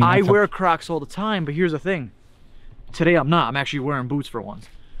 Crocs. I mean, I wear Crocs all the time, but here's the thing. Today I'm not. I'm actually wearing boots for once.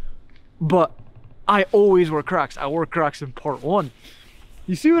 But I always wear Crocs. I wore Crocs in part 1.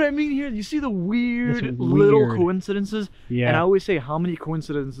 You see what I mean here? You see the weird little coincidences? Yeah. And I always say, how many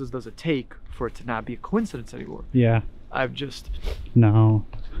coincidences does it take for it to not be a coincidence anymore? Yeah. I've just... No.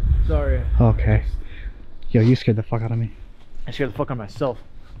 Sorry. Okay. Yo, you scared the fuck out of me. I scared the fuck out of myself.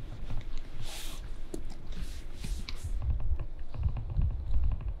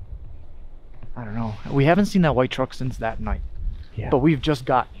 I don't know. We haven't seen that white truck since that night. Yeah. But we've just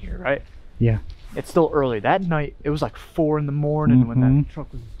gotten here, right? Yeah. It's still early. That night, it was like 4 in the morning when that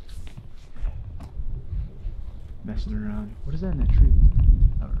truck was messing around. What is that in that tree?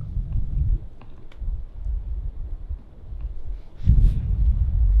 I don't know.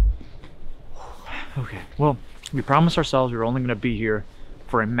 Okay, well, we promised ourselves we were only going to be here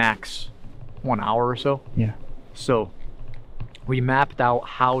for a max 1 hour or so. Yeah. So we mapped out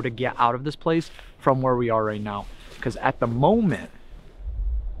how to get out of this place from where we are right now. Because at the moment,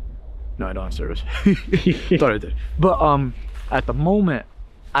 no, I don't have service. Thought I did. But at the moment,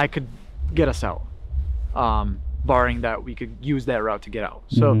 I could get us out. Barring that we could use that route to get out.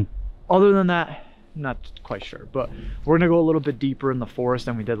 So other than that, not quite sure. But we're gonna go a little bit deeper in the forest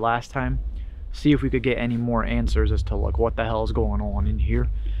than we did last time. See if we could get any more answers as to like what the hell is going on in here.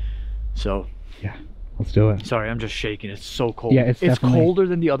 So yeah, let's do it. Sorry, I'm just shaking. It's so cold. Yeah, it's colder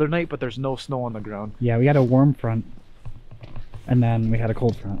than the other night, but there's no snow on the ground. Yeah, we had a warm front, and then we had a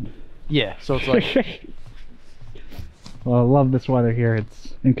cold front. Yeah, so it's like... Well, I love this weather here.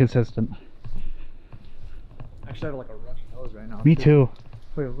 It's inconsistent. Actually, I have like a runny nose right now. Me too.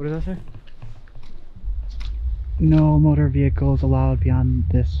 Wait, what does that say? No motor vehicles allowed beyond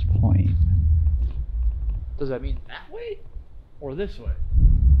this point. Does that mean that way? Or this way?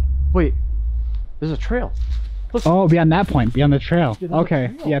 Wait, there's a trail. Look. Oh, beyond that point, beyond the trail. Yeah,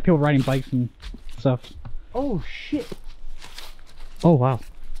 okay, trail. yeah, people riding bikes and stuff. Oh, shit. Oh, wow.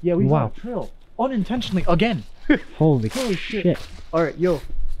 Yeah, we found a trail. Unintentionally, again. Holy shit. Alright, yo,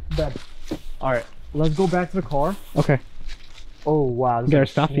 Ben. Alright, let's go back to the car. Okay. Oh, wow. Get our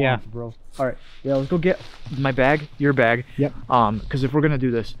stuff, yeah. Bro. Alright, yeah, let's go get my bag, your bag. Yep. Because if we're gonna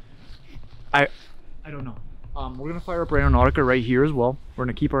do this, I don't know. We're gonna fire up Randonautica right here as well. We're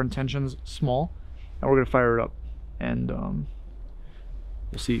gonna keep our intentions small, and we're gonna fire it up, and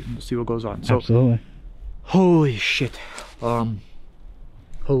we'll see what goes on. So, absolutely. Holy shit.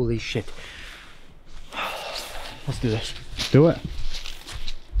 Holy shit. Let's do this. Do it.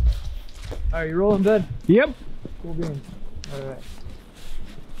 Alright, you rolling, bed? Yep. Cool beans. Alright.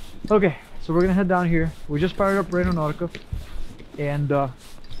 Okay, so we're gonna head down here. We just fired up Randonautica, and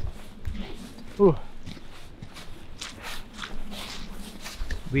ooh.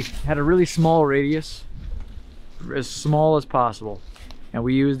 We had a really small radius, as small as possible, and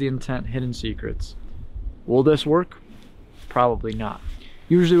we used the intent hidden secrets. Will this work? Probably not.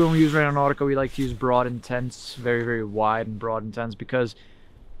 Usually when we use Randonautica, we like to use broad intents, very, very wide and broad intents, because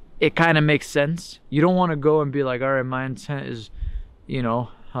it kind of makes sense. You don't want to go and be like, all right, my intent is, you know,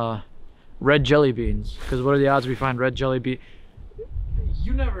 red jelly beans, because what are the odds we find red jelly bean?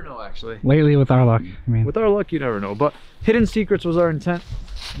 You never know, actually. Lately, with our luck, I mean. With our luck, you never know. But hidden secrets was our intent.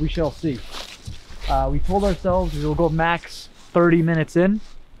 We shall see. We told ourselves we will go max 30 minutes in,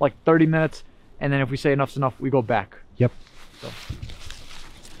 like 30 minutes, and then if we say enough's enough, we go back. Yep.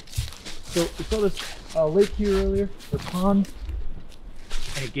 So we saw this lake here earlier, the pond.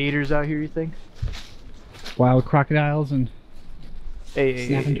 Any gators out here, you think? Wild crocodiles and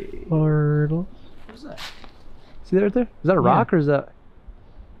snapping turtles. What's that? See that right there? Is that a rock or is that?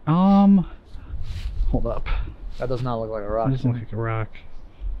 Hold up. That does not look like a rock. It doesn't look like a rock.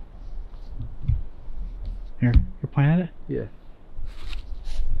 Here, you're pointing at it? Yeah.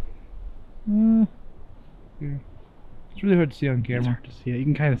 Here. It's really hard to see on camera. It's hard to see it. You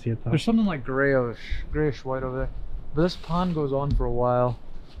can kind of see it though. There's something like grayish white over there. But this pond goes on for a while.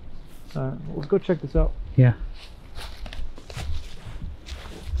 Let's go check this out. Yeah.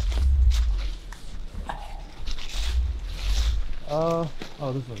 Oh,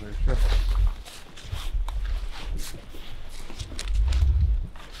 this is very true.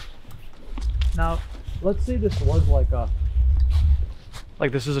 Now, let's say this was like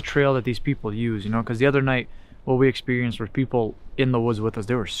this is a trail that these people use, you know, because the other night what we experienced were people in the woods with us.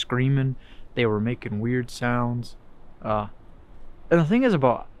 They were screaming, they were making weird sounds. And the thing is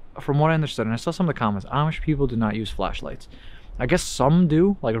about, from what I understood, and I saw some of the comments, Amish people do not use flashlights. I guess some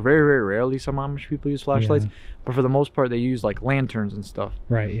do, like very, very rarely some Amish people use flashlights, but for the most part they use like lanterns and stuff.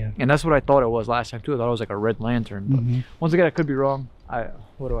 Right, yeah. And that's what I thought it was last time too. I thought it was like a red lantern, but once again I could be wrong.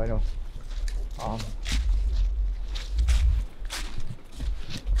 What do I know?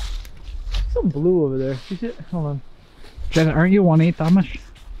 Some blue over there. You see it? Hold on. Jen, aren't you 1/8 Amish?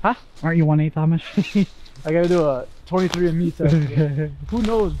 Huh? Aren't you 1/8 Amish? I gotta do a 23andMe test. Who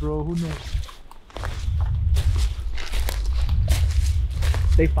knows, bro? Who knows?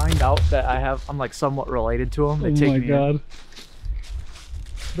 They find out that I'm like somewhat related to them. They take me in.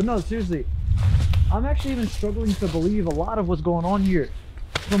 But no, seriously, I'm actually even struggling to believe a lot of what's going on here.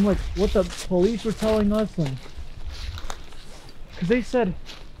 From like what the police were telling us, and because they said,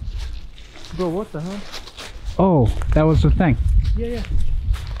 bro, what the hell? Oh, that was the thing. Yeah.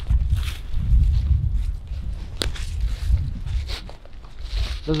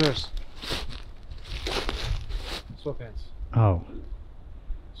 Those are sweatpants. Oh.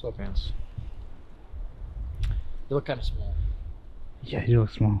 Sweatpants. They look kind of small. Yeah, you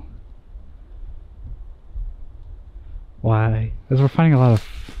look small. Why? Because we're finding a lot of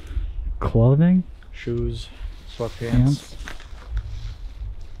clothing. Shoes, sweatpants.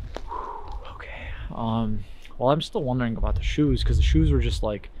 Okay. Well, I'm still wondering about the shoes, because the shoes were just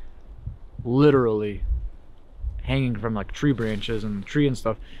like literally hanging from like tree branches and tree and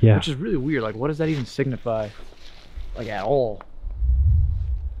stuff. Yeah. Which is really weird. Like, what does that even signify? Like, at all?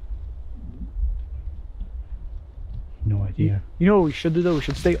 No idea. You know what we should do though? We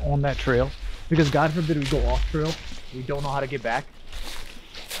should stay on that trail, because God forbid we go off trail. We don't know how to get back.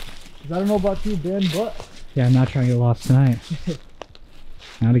 Because I don't know about you, Ben, but yeah, I'm not trying to get lost tonight.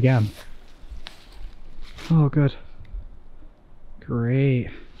 Not again. Oh, good.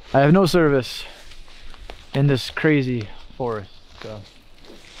 Great. I have no service in this crazy forest, so.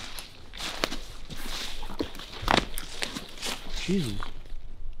 Jesus.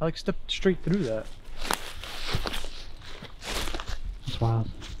 I like stepped straight through that. That's wild.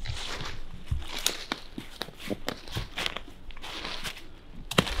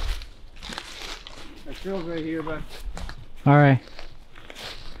 That trail's right here, but Alright.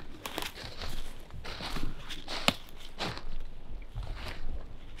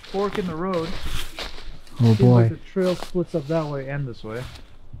 fork in the road. Oh Seems boy. like the trail splits up that way and this way.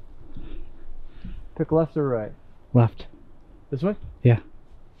 Pick left or right? Left. This way? Yeah.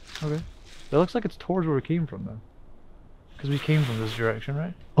 Okay. It looks like it's towards where we came from though. Because we came from this direction,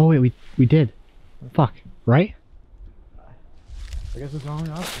 right? Oh wait, we did. Fuck. Right? I guess it's the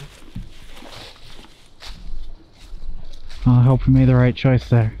only option. Oh, I hope we made the right choice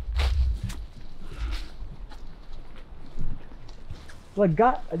there. Like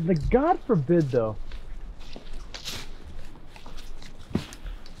God forbid though.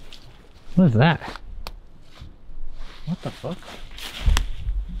 What is that? What the fuck?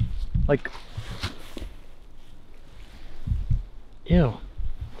 Like, Ew.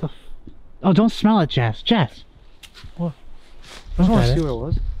 Oh, don't smell it, Jess. Jess. what? I just want to Okay. see what it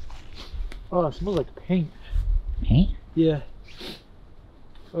was. Oh, it smells like paint. Paint? Yeah.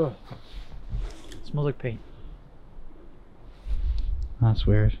 Ugh. It smells like paint. That's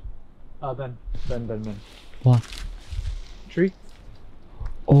weird. Ben. What? Tree?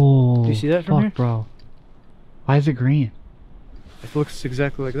 Oh. Do you see that from fuck, here? bro. Why is it green? It looks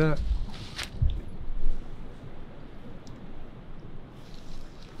exactly like that.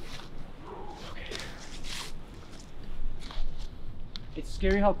 It's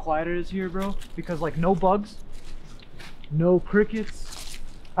scary how quiet it is here, bro. Because like no bugs, No crickets.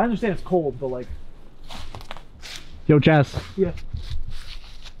 I understand it's cold, but like. Yo, Jess. Yeah.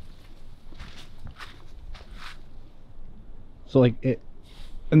 So like it,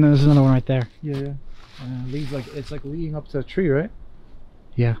 and then there's another one right there. Yeah, yeah. Leads like it's like leading up to the tree, right?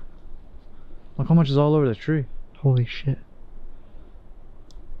 Yeah. Look how much is all over the tree. Holy shit.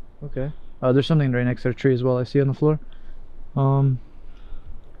 Okay. There's something right next to the tree as well. I see on the floor. All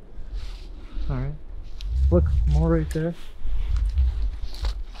right. Look, more right there.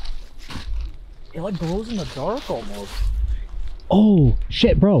 It like glows in the dark almost. Oh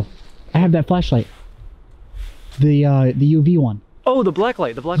shit, bro! I have that flashlight. The UV one. Oh, the black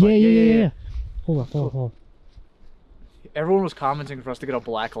light. The black light. Yeah. Hold on. Everyone was commenting for us to get a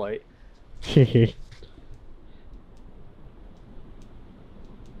black light.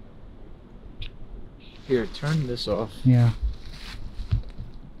 Here, turn this off. yeah.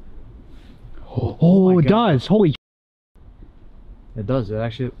 Oh, it does. Holy. It does. It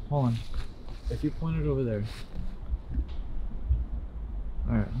actually. Hold on. If you point it over there.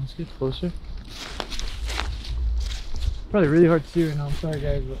 All right, let's get closer. Probably really hard to see right now. I'm sorry,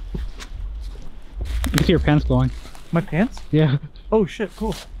 guys, but You can see your pants glowing. my pants? Yeah. Oh shit!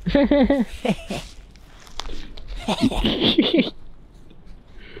 Cool.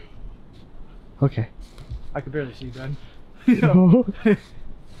 Okay. I could barely see, Ben.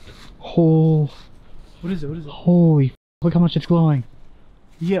 Oh. What is it? What is it? Holy. Look how much it's glowing.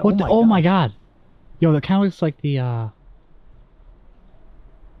 Yeah. What the, oh my god. Yo, that kind of looks like the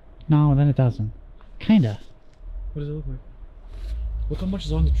No, then it doesn't. Kinda. What does it look like? Look how much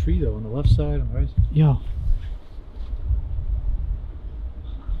is on the tree though, on the left side, on the right side. Yo.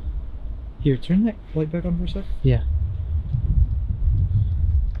 Here, turn that light back on for a sec. Yeah.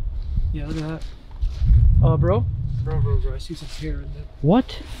 Yeah, look at that. Bro, I see some hair in there.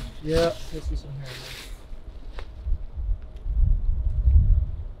 What? Yeah, I see some hair in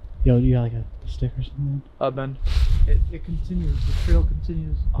Yo, do you got like a stick or something? there. Ben, it continues. The trail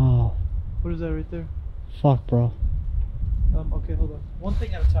continues. Oh. What is that right there? Fuck, bro. Okay, hold on. One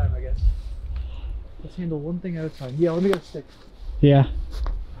thing at a time, I guess. Let's handle one thing at a time. Yeah, let me get a stick. Yeah.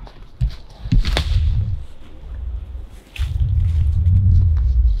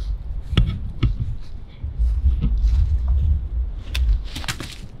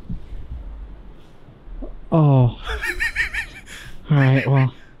 Oh. Alright,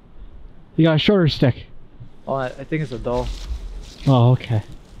 well. You got a shorter stick. Oh, I think it's a doll. Oh, okay.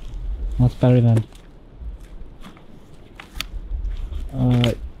 That's better than.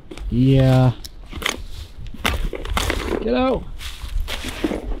 Yeah. Get out!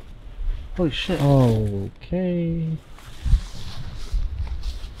 Holy shit. Okay.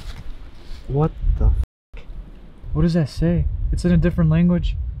 What the f? What does that say? It's in a different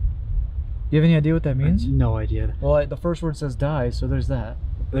language. You have any idea what that means? No idea. Well, the first word says die, so there's that.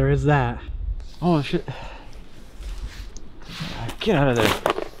 There is that. Oh shit. Get out of there.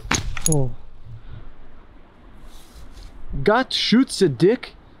 Oh. Got shoots a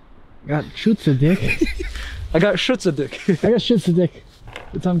dick. Got shoots a dick. I got shoots a dick. I got shoots a dick.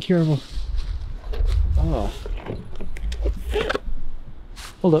 It's uncurable. Oh.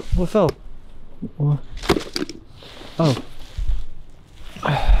 Hold up. What fell? What? Oh.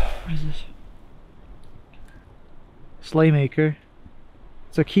 What is this? Sleigh maker.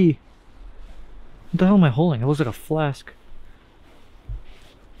 It's a key. What the hell am I holding? It looks like a flask.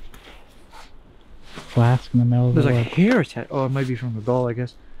 Flask in the middle of There's the like wood. hair attached. Oh, it might be from the doll, I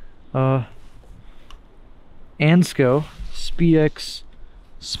guess. Ansco, SpeedX,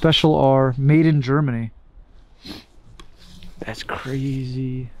 Special R, made in Germany. That's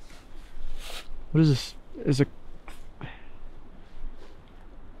crazy. What is this? Is a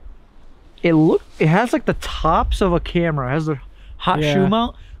it has like the tops of a camera. It has the hot shoe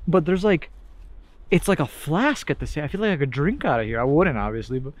mount, but there's like it's like a flask at the same. I feel like I could drink out of here. I wouldn't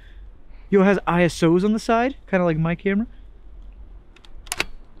obviously, but yo, it has ISOs on the side, kind of like my camera.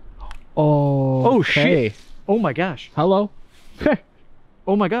 Oh shit. Oh my gosh. Hello.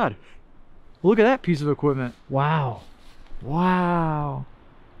 Oh my god. Look at that piece of equipment. Wow. Wow.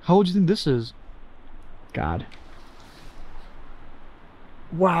 How old do you think this is? God.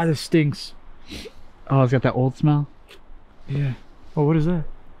 Wow, this stinks. Oh, it's got that old smell. Yeah. Oh, what is that?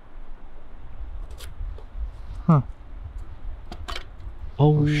 Huh.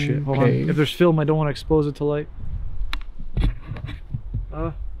 Oh shit. Hold on. If there's film, I don't want to expose it to light.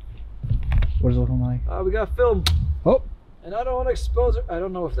 What is it looking like? We got film. Oh. And I don't want to expose it. I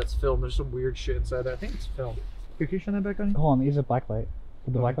don't know if that's film. There's some weird shit inside there. I think it's film. Here, can you turn that back on? Hold on, use a black light.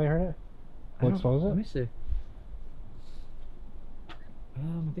 Did the black light hurt it? I Will don't- expose Let it? me see.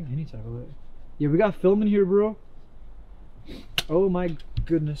 I think any type of light. Yeah, we got film in here, bro. Oh my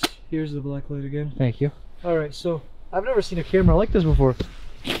goodness. Here's the black light again. Thank you. Alright, so I've never seen a camera like this before.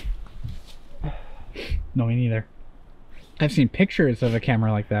 No, me neither. I've seen pictures of a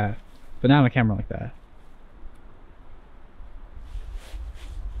camera like that, but not a camera like that.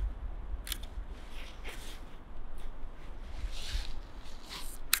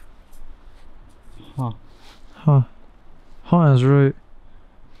 Huh. Huh. Huh, that's right.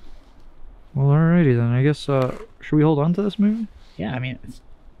 Well, alrighty then. I guess, should we hold on to this maybe? Yeah, I mean,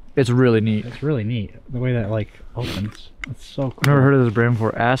 It's really neat. it's really neat. The way that, like, opens. It's so cool. I've never heard of this brand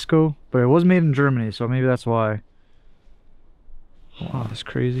before. Jasko, but it was made in Germany, so maybe that's why. Wow, that's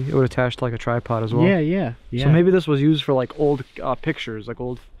crazy. It would attach to like a tripod as well. Yeah. So maybe this was used for like old pictures, like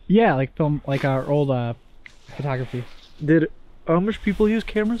old... Yeah, like film, like our old photography. How much people use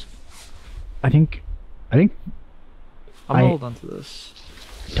cameras? I think I'm gonna hold on to this.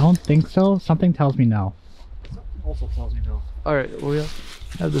 don't think so. Something tells me no. Also tells me no. Alright, well, yeah.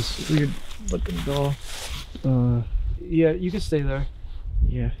 Have this weird looking doll. Yeah, you can stay there.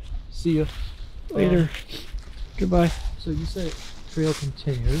 Yeah. See ya. Later. Goodbye. So you say trail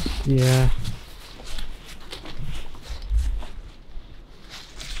continues. Yeah.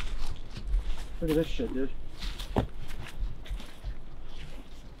 Look at this shit, dude.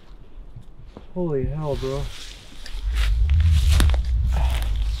 Holy hell, bro.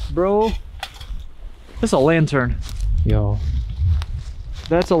 Bro. That's a lantern. Yo.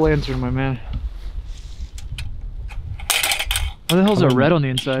 That's a lantern, my man. What the hell's it red on the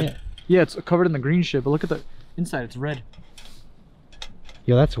inside? Shit. Yeah, it's covered in the green shit, but look at the inside, it's red.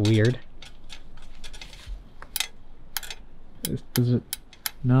 Yo, that's weird. Does it?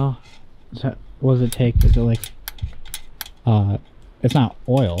 No. What does it take? Is it like? It's not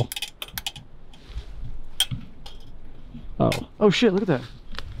oil. Oh. Oh shit! Look at that.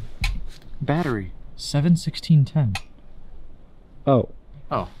 Battery 71610. Oh.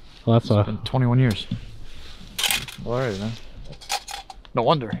 Oh. Well, that's It's been 21 years. Well, alright then. No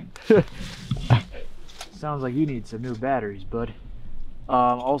wonder. Sounds like you need some new batteries, bud.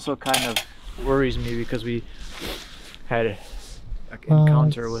 Also kind of worries me because we had an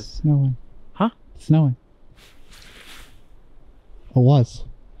encounter with... snowing. Huh? It's snowing. It was.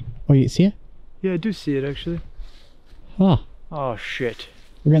 Oh, you see it? Yeah, I do see it actually. Huh. Oh shit.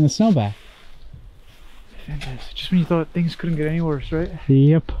 We're getting the snow back. Fantastic. Just when you thought things couldn't get any worse, right?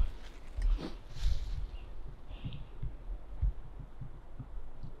 Yep.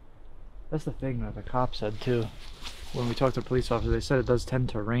 That's the thing that the cop said too. When we talked to police officers, they said it does tend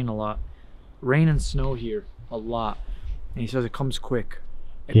to rain a lot. Rain and snow here a lot. And he says it comes quick.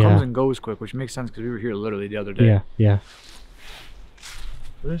 It comes and goes quick, which makes sense because we were here literally the other day. Yeah.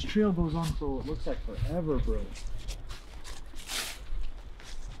 But this trail goes on for what looks like forever, bro.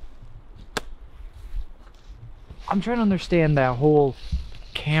 I'm trying to understand that whole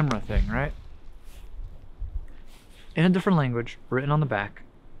camera thing, right? In a different language, written on the back.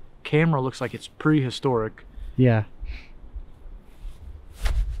 Camera looks like it's prehistoric. Yeah.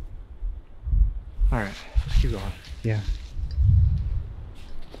 Alright, let's keep going. Yeah.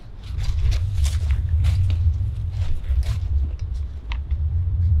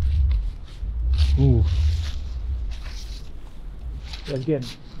 Ooh. Yeah, it's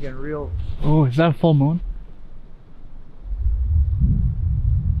getting real. Oh, is that a full moon?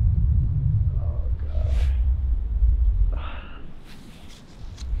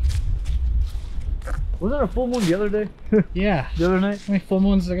 Wasn't there a full moon the other day? Yeah. The other night? How many full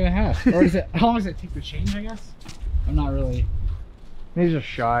moons are they gonna have? Or is it? How long does it take to change? I guess. I'm not really. Maybe he's just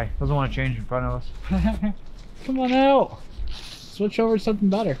shy. Doesn't want to change in front of us. Come on out. Switch over to something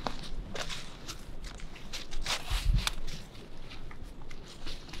better.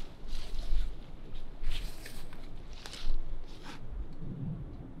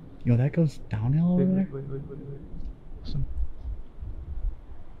 Yo, that goes downhill over there. Wait. Listen.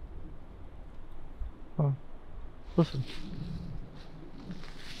 Oh, listen.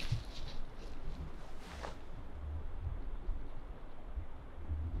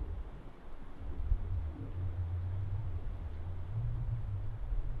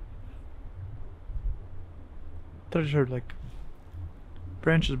 I just heard like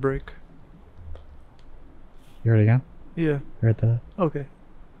branches break. You heard it again? Yeah. You heard that? Okay.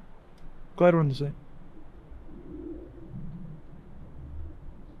 Glad we're on the same.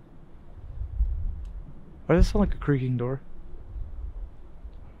 Why does it sound like a creaking door?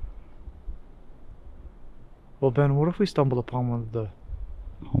 Well, Ben, what if we stumbled upon one of the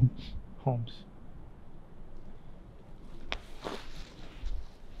homes?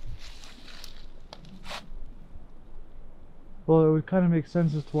 Well, it would kind of make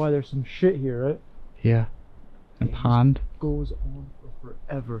sense as to why there's some shit here, right? Yeah. And pond. Goes on for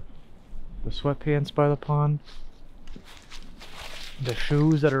forever. The sweatpants by the pond. The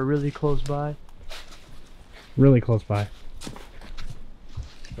shoes that are really close by. Really close by.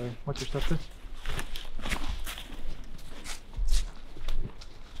 Sorry, what's your stuff there?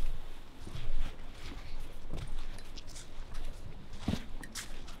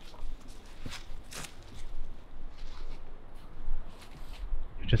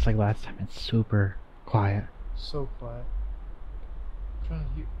 Just like last time, it's super quiet. So quiet. I'm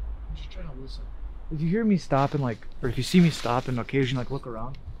just trying to listen. If you hear me stopping, like, or if you see me stop and occasionally like look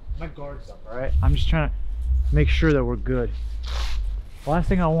around, my guard's up, alright? I'm just trying to make sure that we're good. The last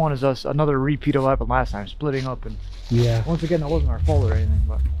thing I want is us another repeat of what happened last time, splitting up, and yeah. Once again, that wasn't our fault or anything,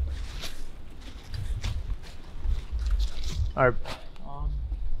 but alright.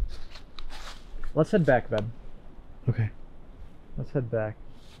 Let's head back, Ben. Okay. Let's head back.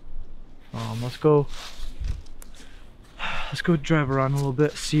 Let's go drive around a little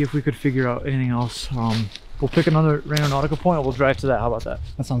bit, see if we could figure out anything else. We'll pick another Randonautica point and we'll drive to that. How about that?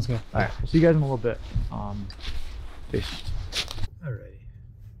 That sounds good. Alright, we'll see you guys in a little bit. Peace. Alrighty.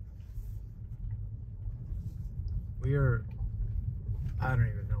 We are, I don't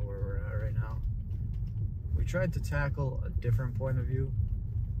even know where we're at right now. We tried to tackle a different point of view.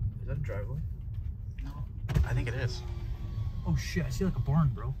 Is that a driveway? No, I think it is. Oh shit, I see like a barn,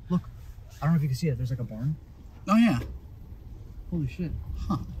 bro. Look. I don't know if you can see it. There's like a barn. Oh yeah. Holy shit.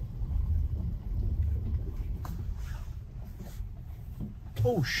 Huh.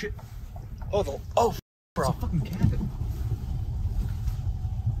 Oh shit. Oh, bro. It's a fucking cabin.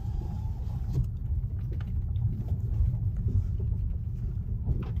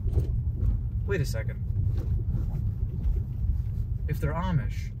 Wait a second. If they're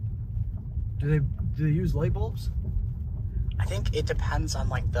Amish, do they use light bulbs? I think it depends on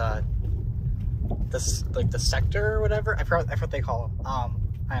like the sector or whatever. I forgot what they call them. I'm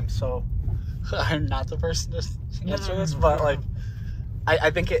not the person to answer this, but like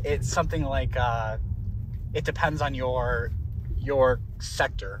I think it's something like it depends on your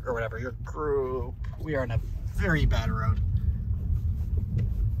sector or whatever, your group. We are in a very bad road.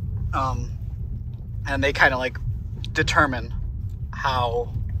 And they kind of like determine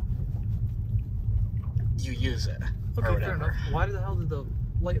how you use it. Okay, fair enough. Why the hell did the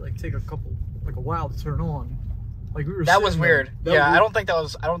light like take a while to turn on? Like we were. That was weird. Yeah, I don't think that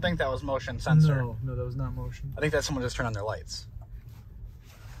was motion sensor. No, that was not motion. I think that someone just turned on their lights.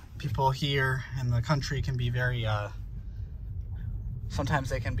 People here in the country can be very sometimes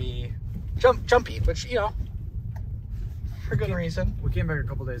they can be jumpy, which, you know, for good reason. We came back a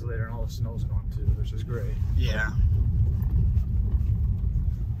couple days later and all the snow's gone too, which is great. Yeah.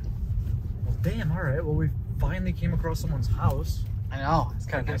 Well, damn. All right. Well, we finally came across someone's house. I know. It's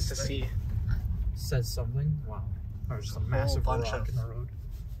kind of nice to see. Says something. Wow. There's just a massive bunch rock of- in the road.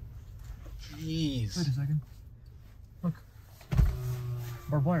 Jeez. Wait a second. Look.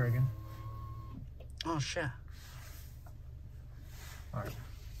 Barbed wire again. Oh shit. All right.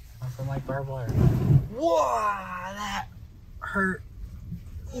 Nothing like barbed wire. Whoa, that hurt.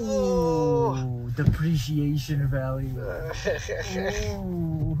 Ooh, depreciation value. Ooh.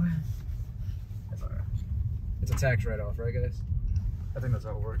 That's alright. It's a tax write-off, right, guys? I think that's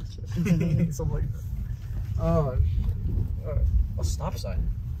how it works. Something like that. Oh, a stop sign.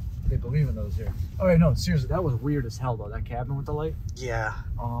 They believe in those here. All right, no, seriously, that was weird as hell though. That cabin with the light. Yeah.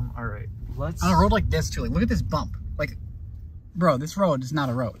 All right, let's. On a road like this too. Like, look at this bump. Like, bro, this road is not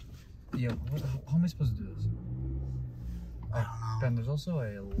a road. Yeah. How am I supposed to do this? I don't know. Ben, there's also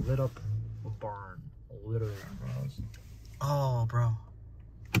a lit up barn, literally in front of us. Oh, bro.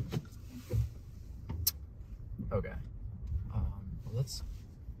 Okay. Let's.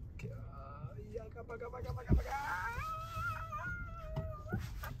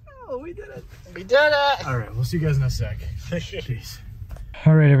 Oh, we did it. We did it. All right, we'll see you guys in a sec. Peace.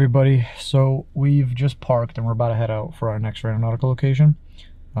 All right, everybody. So we've just parked and we're about to head out for our next Randonautica location.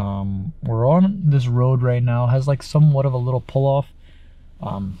 We're on this road right now. It has like somewhat of a little pull off.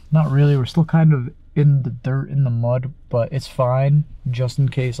 Not really. We're still kind of in the dirt, in the mud, but it's fine. Just in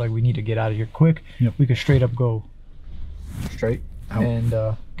case like we need to get out of here quick, yep, we could straight up go straight out and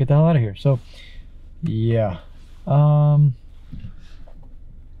get the hell out of here. So yeah.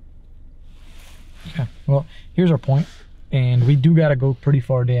 Okay, well, here's our point, and we do gotta go pretty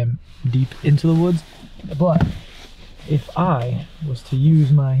far damn deep into the woods, but if I was to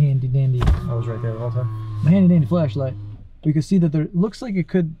use my handy dandy, I was right there all the time, my handy dandy flashlight, we could see that there looks like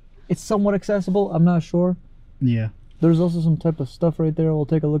it's somewhat accessible. I'm not sure. Yeah. There's also some type of stuff right there we'll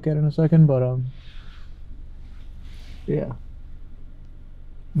take a look at in a second, but yeah.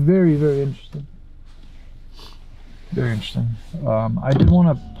 Very, very interesting. Very interesting. I did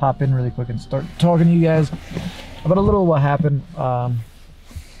want to pop in really quick and start talking to you guys about a little what happened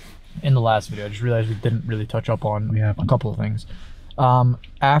in the last video. I just realized we didn't really touch up on a couple of things.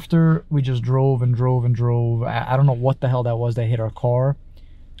 After we just drove and drove and drove, I don't know what the hell that was that hit our car.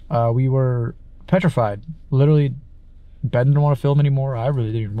 We were petrified. Literally, Ben didn't want to film anymore. I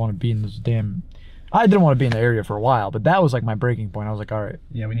really didn't want to be in this damn... I didn't want to be in the area for a while, but that was like my breaking point. I was like, all right.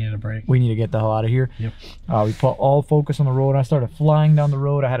 Yeah, we needed a break. We need to get the hell out of here. Yep. We put all focus on the road. I started flying down the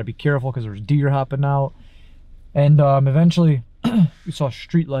road. I had to be careful because there was deer hopping out. And eventually, we saw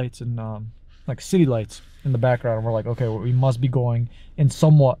street lights and like city lights in the background. And we're like, okay, well, we must be going in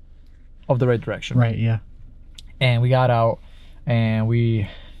somewhat of the right direction. Right, yeah. And we got out and we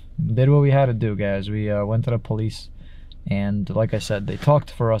did what we had to do, guys. We went to the police. And like I said, they talked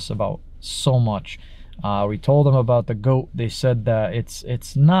for us about so much. We told them about the goat. They said that it's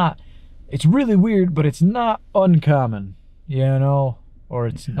really weird, but it's not uncommon, you know, or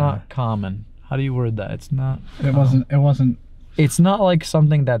it's not common. How do you word that? It's not. It wasn't. It's not like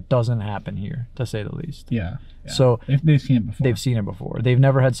something that doesn't happen here, to say the least. Yeah. So they've seen it before. They've seen it before. They've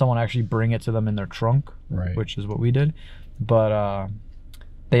never had someone actually bring it to them in their trunk, right? Which is what we did. But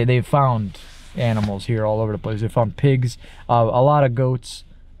they found animals here all over the place. They found pigs, a lot of goats,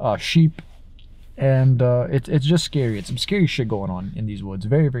 sheep, and it's just scary. It's some scary shit going on in these woods.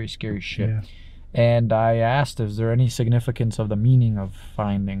 Very, very scary shit. Yeah. And I asked, is there any significance of the meaning of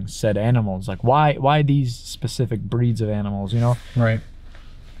finding said animals? Like, why these specific breeds of animals, you know? Right.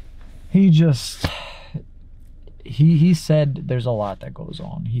 He said there's a lot that goes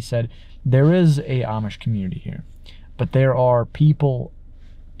on. He said there is a Amish community here, but there are people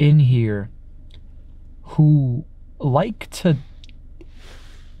in here who like to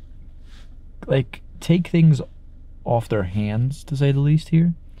take things off their hands, to say the least,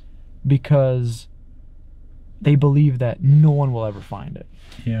 here, because they believe that no one will ever find it.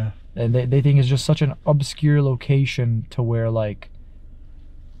 Yeah. And they think it's just such an obscure location to where, like,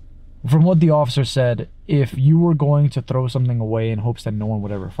 from what the officer said, if you were going to throw something away in hopes that no one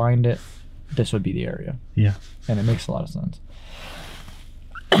would ever find it, this would be the area. Yeah. And it makes a lot of sense.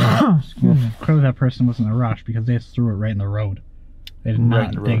 Excuse me. Clearly that person was in a rush because they just threw it right in the road. They did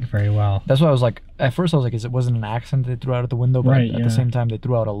not dig very well. That's why I was like, at first I was like, it wasn't an accident they threw out at the window, but at the same time they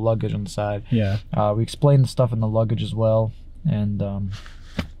threw out a luggage on the side. Yeah. We explained the stuff in the luggage as well. And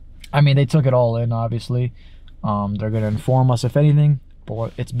I mean, they took it all in, obviously. They're going to inform us if anything,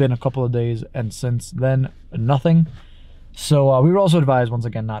 but it's been a couple of days, and since then, nothing. So we were also advised, once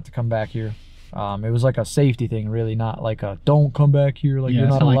again, not to come back here. It was like a safety thing, really, not like a don't come back here, like you're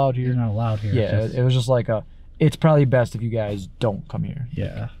not allowed here. You're not allowed here. Yeah, it was just like a, it's probably best if you guys don't come here.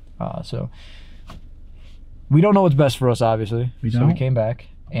 Yeah. So we don't know what's best for us, obviously. So we came back,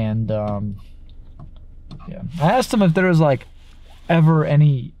 and yeah, I asked him if there was like ever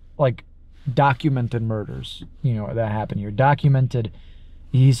any like documented murders, you know, that happened here. Documented.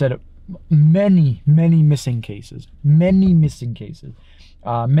 He said many missing cases, many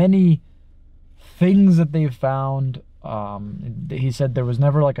things that they've found. He said there was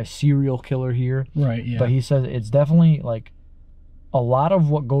never like a serial killer here, right? Yeah. But he says it's definitely like a lot of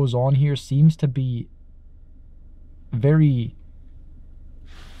what goes on here seems to be very,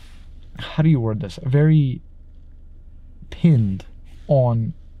 how do you word this, very pinned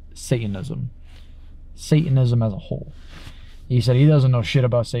on Satanism as a whole. He said he doesn't know shit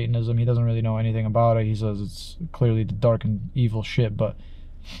about Satanism. He doesn't really know anything about it. He says it's clearly the dark and evil shit, but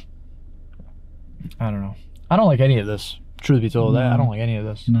I don't know. I don't like any of this. Truth be told, I don't like any of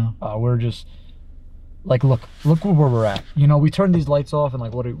this. No. We're just like, look where we're at. You know, we turned these lights off, and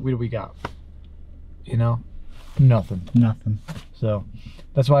like, what do we got? You know, nothing. So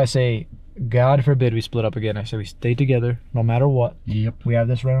that's why I say, God forbid we split up again. I say we stay together no matter what. Yep. We have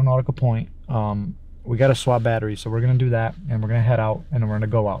this Randonautica point. We got to swap batteries, so we're gonna do that, and we're gonna head out, and then we're gonna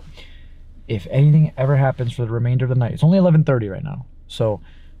go out. If anything ever happens for the remainder of the night, it's only 11:30 right now, so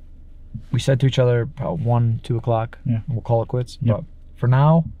we said to each other about 1, 2 o'clock, and we'll call it quits. Yep. But for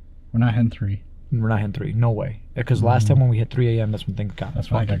now, we're not hitting 3. We're not hitting 3. No way. Because last time when we hit 3 a.m., that's when things got. That's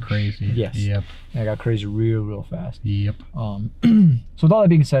when it got crazy. Yes. Yep. And it got crazy real fast. Yep. So with all that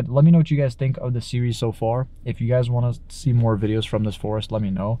being said, let me know what you guys think of the series so far. If you guys want to see more videos from this forest, let me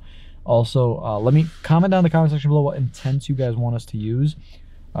know. Also, let me comment down in the comment section below what intents you guys want us to use.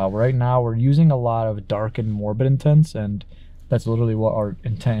 Right now, we're using a lot of dark and morbid intents, and that's literally what our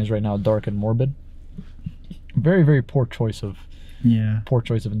intent is right now, dark and morbid. Very poor choice of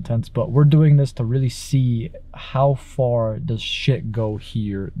intents, but we're doing this to really see how far does shit go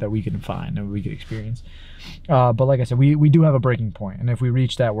here that we can find and we can experience. But like I said, we do have a breaking point, and if we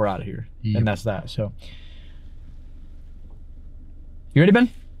reach that, we're out of here. And that's that. So You ready,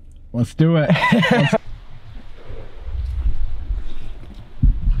 Ben? Let's do it.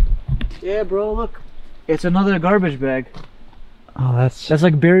 Yeah, bro, look. It's another garbage bag. Oh, that's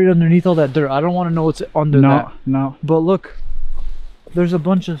like buried underneath all that dirt. I don't want to know what's under that. No. But look, there's a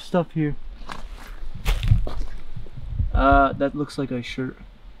bunch of stuff here. That looks like a shirt.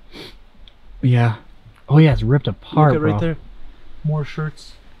 Yeah. Oh yeah, it's ripped apart, look at bro. right there. More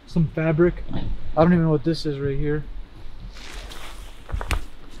shirts. Some fabric. I don't even know what this is right here.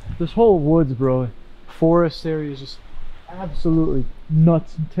 This whole woods, bro. Forest area is just absolutely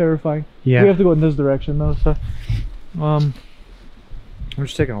nuts and terrifying. Yeah. We have to go in this direction though, so I'm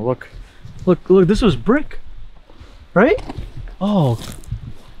just taking a look. Look, this was brick. Right? Oh.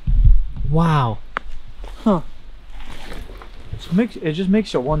 Wow. Huh. It just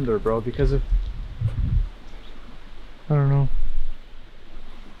makes you wonder, bro, because of I don't know.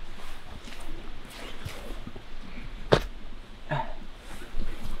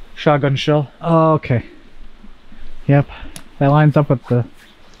 Shotgun shell. Oh, okay. Yep. That lines up with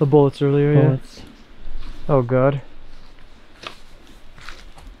the bullets earlier, bullets. yeah. Oh god.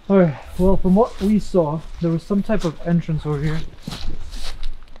 Alright, well, from what we saw, there was some type of entrance over here.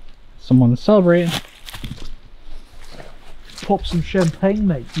 Someone celebrating. Pop some champagne,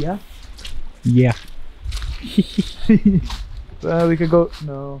 mate, yeah? Yeah. We could go.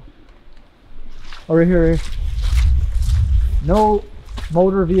 No. Oh, right here, No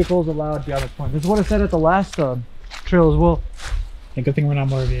motor vehicles allowed beyond this point. This is what it said at the last trail as well. Yeah, good thing we're not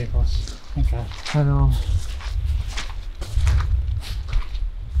motor vehicles. Thank God. I know.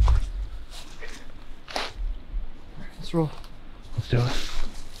 Let's roll. Let's do it.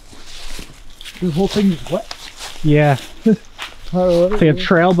 This whole thing is wet. Yeah. It's Alright. like a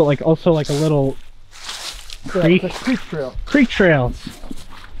trail, but like also like a little creek. It's a creek trail. Creek trails.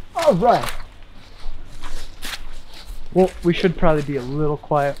 Alright. Well, we should probably be a little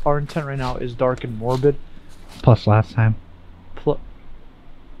quiet. Our intent right now is dark and morbid. Plus last time. You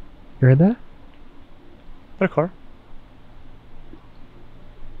heard that? Is that a car?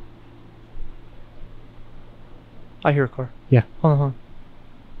 I hear a car. Yeah. Hold on.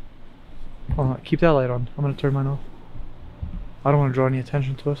 Hold on. Keep that light on. I'm gonna turn mine off. I don't want to draw any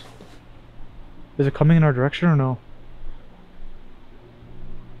attention to us. Is it coming in our direction or no?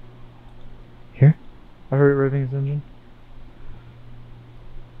 Here? I heard it revving its engine.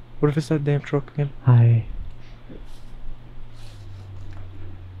 What if it's that damn truck again? Hi.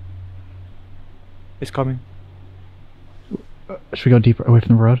 It's coming. Should we go deeper away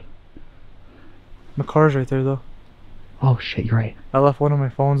from the road? My car's right there though. Oh shit, you're right. I left one of my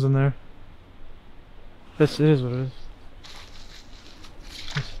phones in there. It is what it is.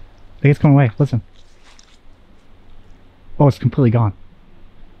 I think it's going away. Listen. Oh, it's completely gone.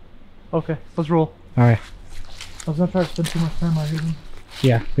 Okay, let's roll. Alright. I was gonna try to spend too much time on it.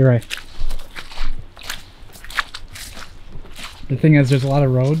 Yeah, you're right. The thing is, there's a lot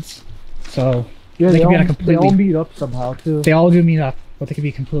of roads, so Yeah, they they can be on a all completely. meet up somehow too. They all do meet up, but they could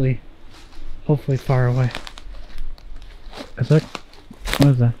be completely, hopefully far away. Is that? What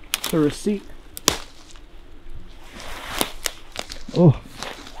is that? The receipt. Oh.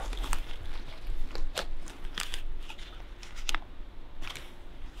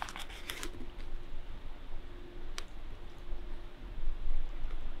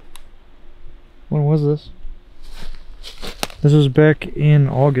 When was this? This was back in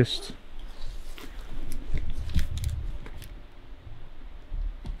August.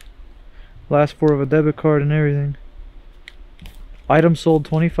 Last four of a debit card and everything. Item sold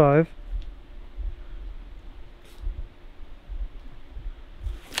 25.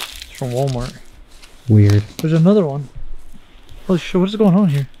 It's from Walmart. Weird. There's another one. Holy shit, what is going on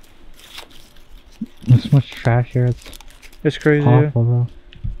here? There's so much trash here. It's crazy. Awful, bro.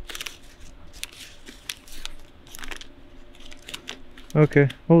 Okay,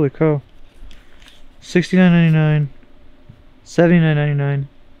 holy cow. $69.99. $79.99.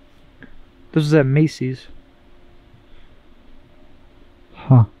 This is at Macy's.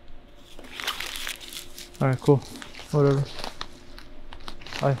 Huh. Alright, cool. Whatever.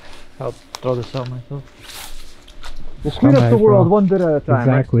 I'll throw this out myself. We'll speed up the world one bit at a time.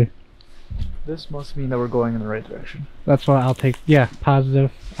 Exactly. Right? This must mean that we're going in the right direction. That's what I'll take. Yeah,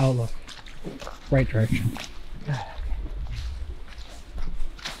 positive outlook. Right direction.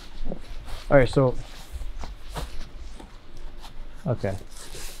 Alright, so... Okay.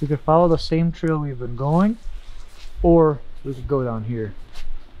 We could follow the same trail we've been going, or we could go down here.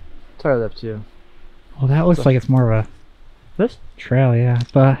 Entirely up to you. Well, that looks like it's more of a This? trail, yeah.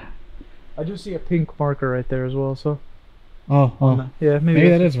 But I do see a pink marker right there as well, so... Oh. Yeah, maybe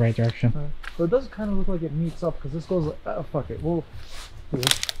that is the right direction. But it does kind of look like it meets up because this goes like, oh, fuck it. We'll.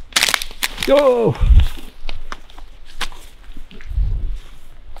 Yo!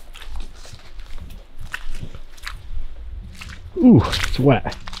 Ooh, it's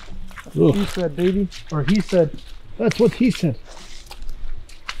wet. He said, baby. Or he said. That's what he said.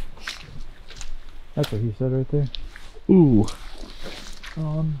 That's what he said right there. Ooh.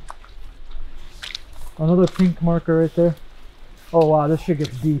 Another pink marker right there. Oh wow, this shit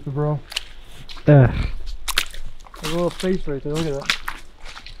gets deep, bro. There's a little face right there. Look at that.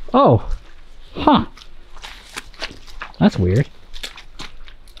 Oh. Huh. That's weird.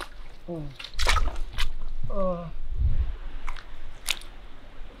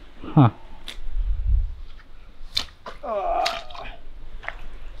 Huh.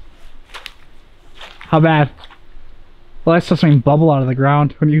 How bad? Well, I saw something bubble out of the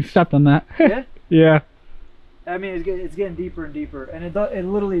ground when you stepped on that. Yeah? Yeah. I mean, it's getting deeper and deeper, and it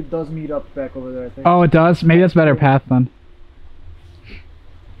literally does meet up back over there, I think. Oh, it does? Maybe that's a better path then.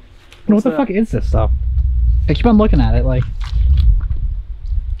 What the fuck is this stuff? I keep on looking at it like.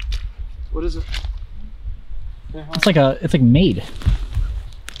 What is it? It's like made.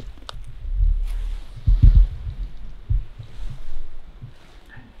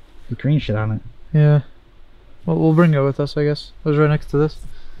 The green shit on it. Yeah. Well, we'll bring it with us, I guess. It was right next to this.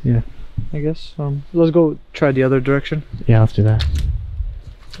 Yeah. I guess. Let's go try the other direction. Yeah, let's do that.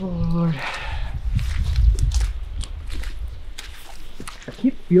 Oh Lord. I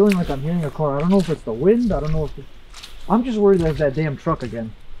keep feeling like I'm hearing a car. I don't know if it's the wind. I don't know if it's... I'm just worried there's that damn truck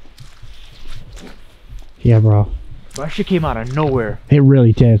again. Yeah, bro. That shit came out of nowhere. It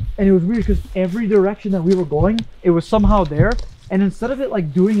really did. And it was weird because every direction that we were going, it was somehow there. And instead of it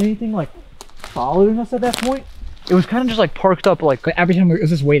like doing anything like following us at that point, it was kind of just like parked up like every time it was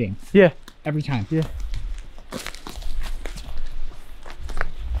just waiting. Yeah. Every time. Yeah.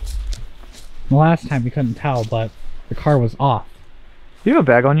 The last time we couldn't tell, but the car was off. Do you have a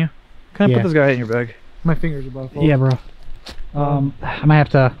bag on you? Can I Yeah. put this guy in your bag? My fingers are about to fall. Yeah, bro. I might have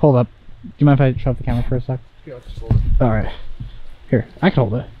to hold up. Do you mind if I shove the camera for a sec? Yeah, just hold it. Alright. Here, I can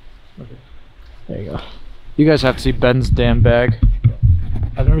hold it. Okay. There you go. You guys have to see Ben's damn bag.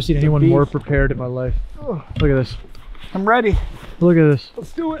 I've never seen anyone more prepared in my life. Oh, look at this. I'm ready. Look at this.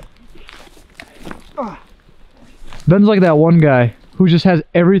 Let's do it. Ben's like that one guy who just has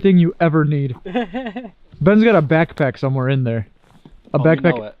everything you ever need. Ben's got a backpack somewhere in there. A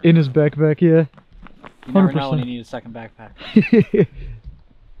backpack in his backpack, yeah. You never know when you need a second backpack.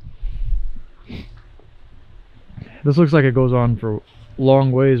 This looks like it goes on for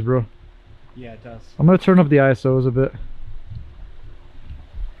long ways, bro. Yeah, it does. I'm gonna turn up the ISOs a bit.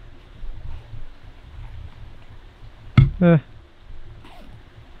 I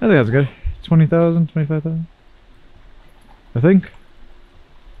think that's good. 20,000, 25,000. I think. I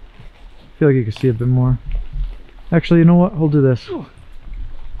feel like you can see a bit more. Actually, you know what? We'll do this.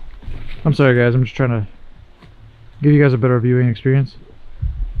 I'm sorry, guys. I'm just trying to give you guys a better viewing experience.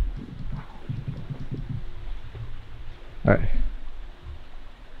 Alright.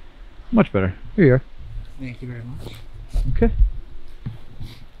 Much better. Here you are. Thank you very much. Okay.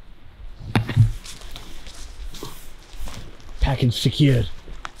 Package secured.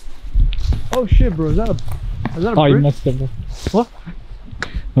 Oh shit, bro. Is that a Oh, bridge? you messed up. What?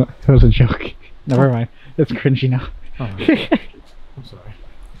 Oh, that was a joke. Never mind. It's cringy now. Oh. I'm sorry.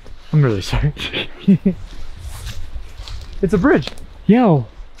 I'm really sorry. It's a bridge. Yo.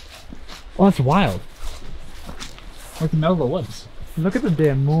 Oh, that's wild. We're in the middle of the woods. Look at the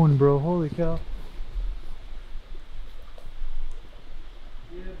damn moon, bro. Holy cow.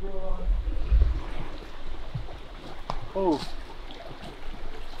 Yeah, bro. Oh.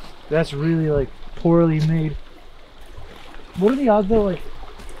 That's really like poorly made. What are the odds though, like?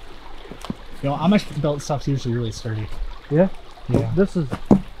 You know, my built stuff's usually really sturdy. Yeah? Yeah. This is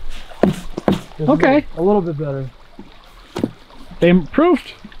okay. A little bit better. They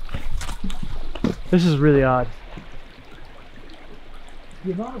improved. This is really odd.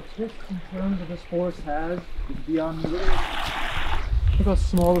 The amount of twists and turns that this forest has is beyond me. Look how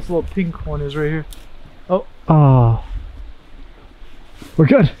small this little pink one is right here. Oh. Oh. We're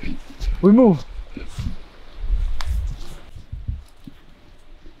good. We move.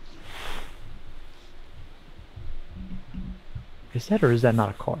 Is that or is that not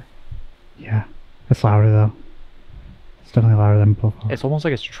a car? Yeah. It's louder though. It's definitely louder than before. It's almost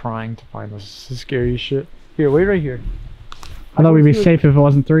like it's trying to find this scary shit. Here, wait right here. I thought we'd be safe if it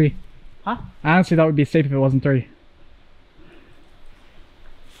wasn't 3. Huh? I honestly thought we'd be safe if it wasn't 3.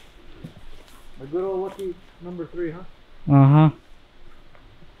 A good old lucky number 3, huh? Uh-huh.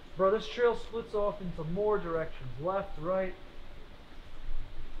 Bro, this trail splits off into more directions. Left, right.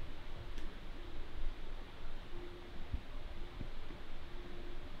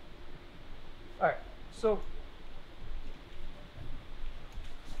 Alright, so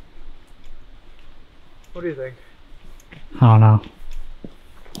what do you think? I don't know.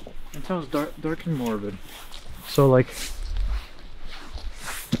 It sounds dark and morbid. So like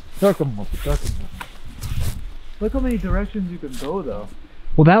dark and morbid. Look how many directions you can go though.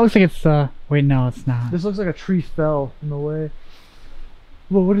 Well, that looks like it's wait, no, it's not. This looks like a tree fell in the way.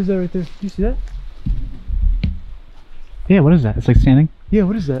 Whoa, what is that right there? Do you see that? Yeah, what is that? It's like standing? Yeah,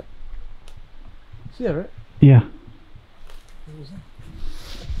 what is that? See that, right? Yeah. What was that?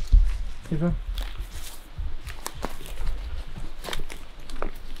 Keep going.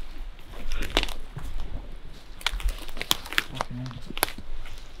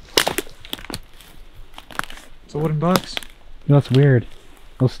 It's a wooden box. You know, that's weird.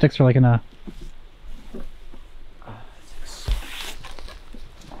 Those sticks are like in a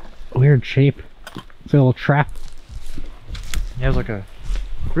weird shape. It's like a little trap. Yeah, it's like a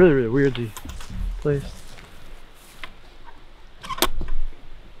really weirdly placed.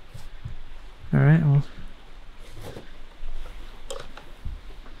 Alright,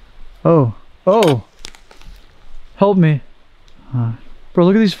 well. Oh! Help me. Bro,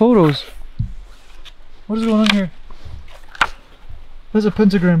 look at these photos. What is going on here? There's a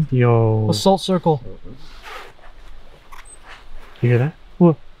pentagram. Yo. A salt circle. You hear that?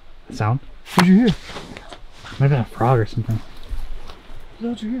 What? That sound? What'd you hear? Might have been a frog or something. Is that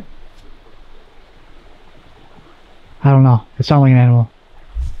what you hear? I don't know. It sounded like an animal.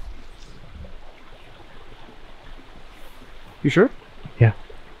 You sure? Yeah.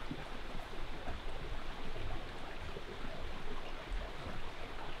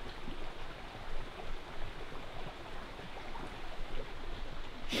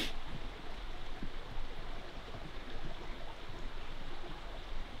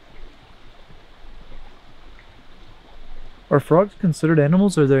 Are frogs considered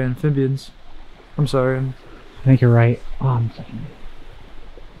animals or are they amphibians? I'm sorry. I think you're right. Oh, I'm second.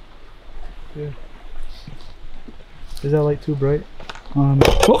 Yeah. Is that light too bright?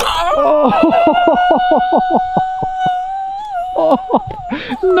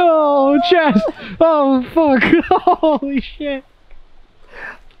 No, Chess! Oh, fuck! Holy shit!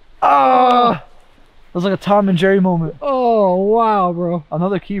 Ah! That was like a Tom and Jerry moment. Oh, wow, bro.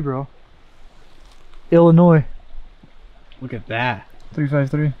 Another key, bro. Illinois. Look at that.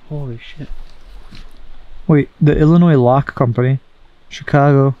 353. Holy shit. Wait, the Illinois Lock Company,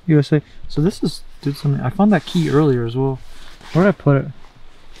 Chicago, USA. So this is did something. I found that key earlier as well. Where did I put it?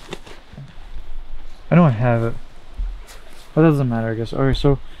 I know I have it. But that doesn't matter, I guess. Alright,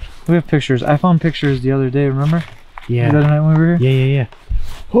 so we have pictures. I found pictures the other day, remember? Yeah. The other night when we were here? Yeah.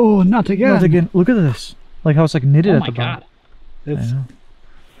 Oh, not again. Not again. Look at this. Like how it's like knitted at the bottom. Oh my god. I know.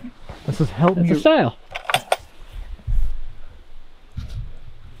 This says help me. It's a style.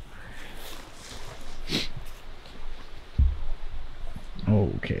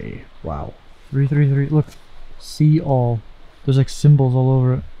 Okay. Wow. 333. Look. See all. There's like symbols all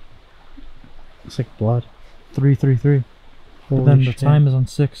over it. It's like blood. 333. But Holy then the shit. time is on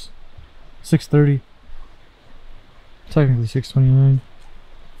 6:30. Technically 6:29.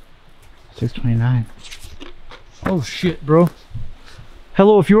 629. Oh shit, bro.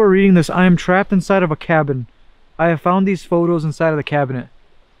 Hello, if you are reading this, I am trapped inside of a cabin. I have found these photos inside of the cabinet.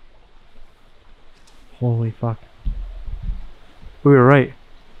 Holy fuck. We were right.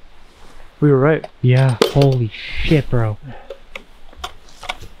 We were right. Yeah. Holy shit, bro.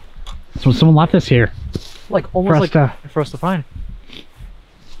 So someone left this here. Like almost for us to find.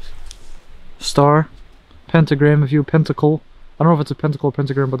 Star, pentagram, if you pentacle. I don't know if it's a pentacle or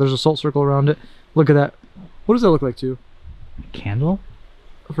pentagram, but there's a salt circle around it. Look at that. What does that look like to you? Candle?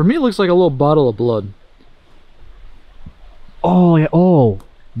 For me, it looks like a little bottle of blood. Oh yeah. Oh,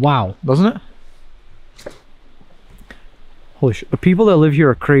 wow. Doesn't it? Holy shit. The people that live here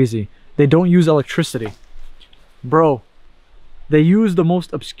are crazy. They don't use electricity. Bro, they use the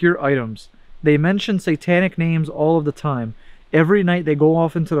most obscure items. They mention satanic names all of the time. Every night they go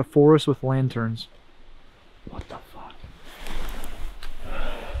off into the forest with lanterns. What the fuck?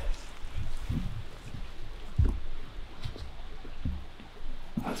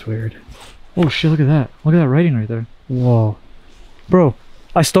 That's weird. Oh shit, look at that. Look at that writing right there. Whoa. Bro,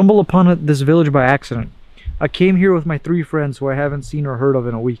 I stumbled upon this village by accident. I came here with my 3 friends who I haven't seen or heard of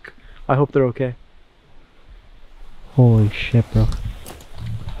in a week. I hope they're okay. Holy shit, bro.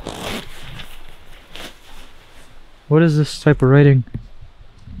 What is this type of writing?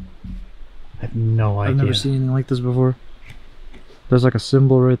 I have no idea. I've never seen anything like this before. There's like a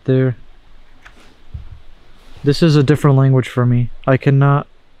symbol right there. This is a different language for me. I cannot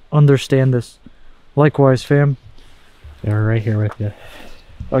understand this. Likewise, fam. They're right here with you.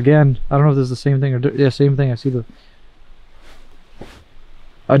 Again, I don't know if this is the same thing or yeah, same thing. I see the.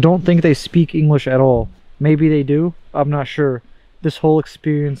 I don't think they speak English at all. Maybe they do. I'm not sure. This whole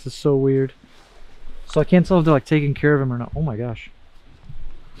experience is so weird. So I can't tell if they're like taking care of him or not. Oh my gosh.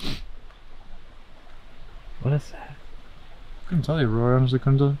 What is that? I couldn't tell you, Roy. Honestly,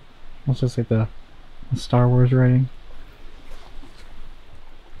 couldn't tell you. It's just like the Star Wars writing.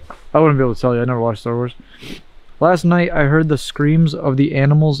 I wouldn't be able to tell you. I never watched Star Wars. Last night, I heard the screams of the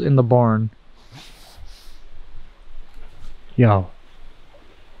animals in the barn. Yo.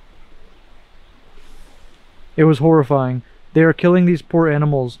 It was horrifying. They are killing these poor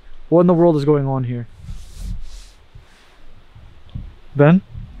animals. What in the world is going on here? Ben?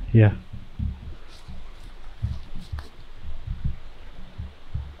 Yeah.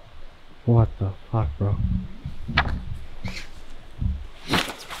 What the fuck, bro?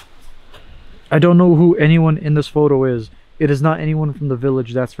 I don't know who anyone in this photo is. It is not anyone from the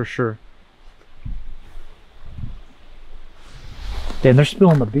village, that's for sure. Damn, they're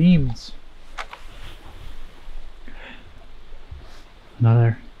spilling the beans.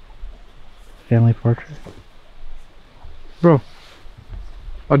 Another family portrait. Bro.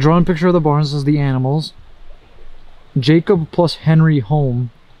 A drawn picture of the barn says the animals. Jacob plus Henry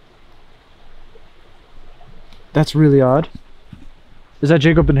home. That's really odd. Is that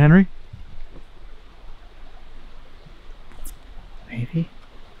Jacob and Henry? Maybe.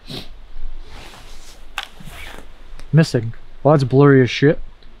 Missing. Well, that's blurry as shit.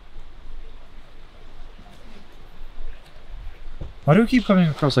 Why do we keep coming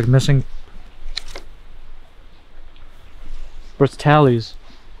across like missing? But it's tallies.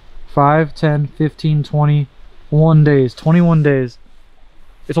 5, 10, 15, 21 days. 21 days.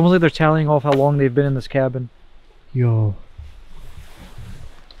 It's almost like they're tallying off how long they've been in this cabin. Yo.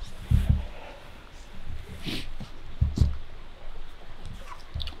 Look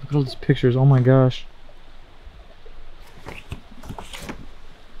at all these pictures. Oh my gosh.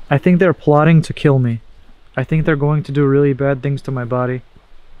 I think they're plotting to kill me. I think they're going to do really bad things to my body.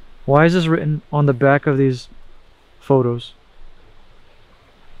 Why is this written on the back of these photos?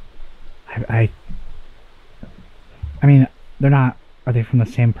 I mean, they're not. Are they from the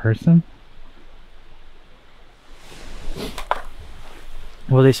same person?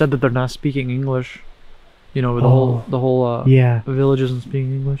 Well, they said that they're not speaking English. You know, the whole yeah, village isn't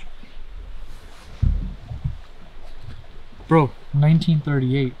speaking English. Bro,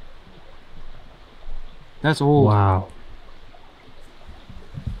 1938. That's old. Wow.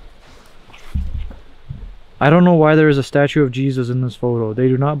 I don't know why there is a statue of Jesus in this photo. They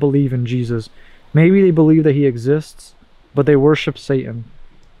do not believe in Jesus. Maybe they believe that he exists, but they worship Satan.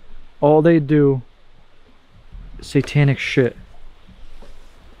 All they do is satanic shit.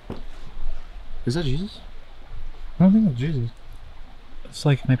 Is that Jesus? I don't think that's Jesus. It's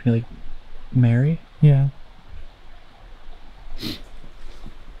like maybe like Mary. Yeah.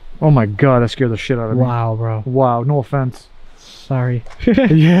 Oh my god, that scared the shit out of me. Wow, bro. Wow, no offense. Sorry.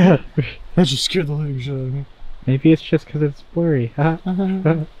 Yeah. That just scared the living shit out of me. Maybe it's just because it's blurry.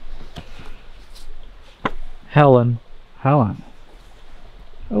 Helen. Helen.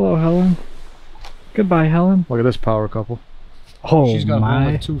 Hello, Helen. Goodbye, Helen. Look at this power couple. Oh, she's got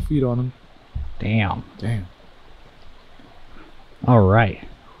my. like 2 feet on him. Damn. Damn. Alright.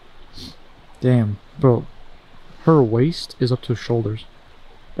 Damn. Bro, her waist is up to her shoulders.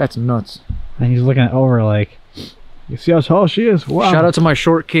 That's nuts. And he's looking over like, you see how tall she is? Wow. Shout out to my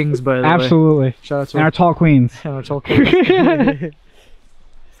short kings, by the way. Absolutely. Shout out to and our tall queens. And our tall queens.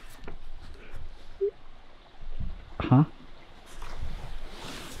 Huh?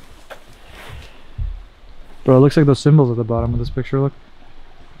 Bro, it looks like those symbols at the bottom of this picture, look.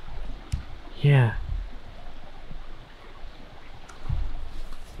 Yeah.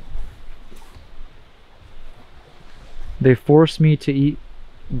 They forced me to eat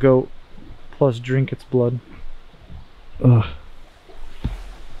goat plus drink its blood. Ugh.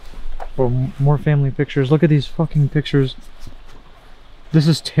 Bro, more family pictures. Look at these fucking pictures. This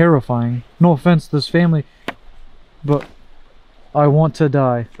is terrifying. No offense to this family, but I want to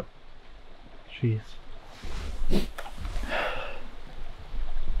die. Jeez.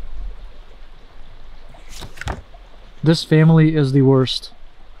 This family is the worst.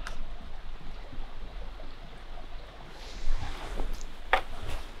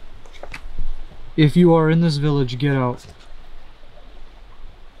 If you are in this village, get out.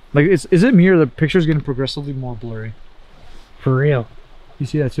 Like, is it me or the picture's getting progressively more blurry? For real. You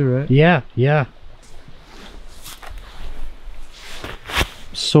see that too, right? Yeah, yeah.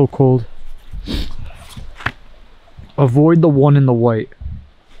 so cold. Avoid the one in the white.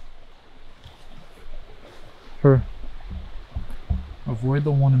 Avoid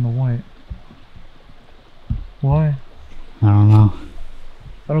the one in the white. Why? I don't know.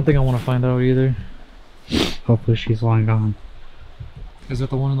 I don't think I want to find out either. Hopefully she's long gone. Is that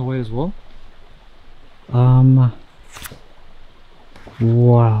the one in the white as well?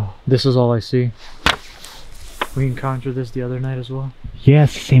 Wow. This is all I see. We encountered this the other night as well.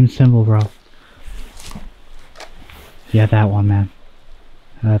 Yes, same symbol, bro. Yeah, that one, man.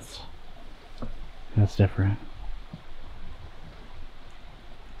 That's different.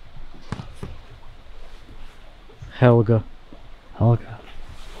 Helga. Helga.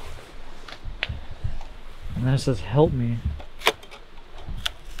 And then it says help me.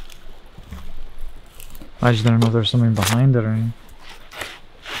 I just didn't know if there was something behind it or anything.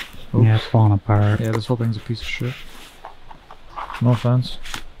 Oops. Yeah, it's falling apart. Yeah, this whole thing's a piece of shit. No offense.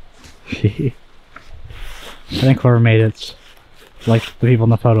 I think whoever made it, like the people in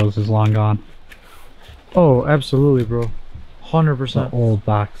the photos, is long gone. Oh, absolutely, bro. 100%. The old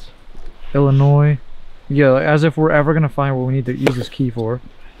box. Illinois. Yeah, like, as if we're ever gonna find what we need to use this key for.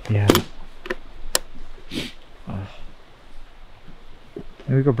 Yeah.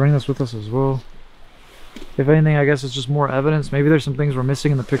 Maybe we could bring this with us as well. If anything, I guess it's just more evidence. Maybe there's some things we're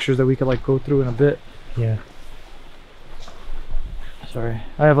missing in the pictures that we could like go through in a bit. Yeah. Sorry,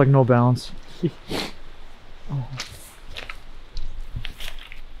 I have like no balance. Oh.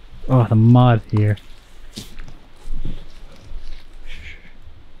 Oh, the mud here.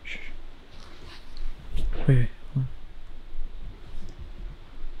 Wait.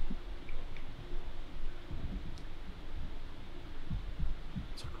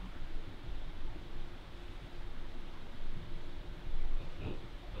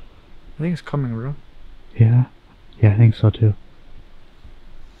 I think it's coming, bro. Yeah. Yeah, I think so too.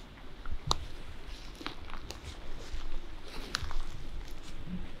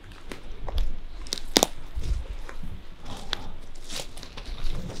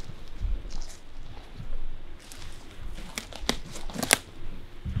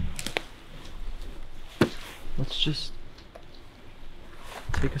 Let's just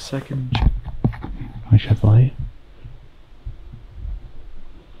take a second. Can we shed the light?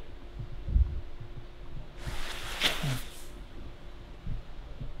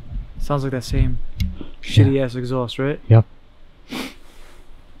 Sounds like that same shitty ass exhaust, right? Yep.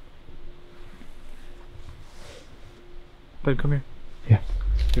 Ben, come here. Yeah.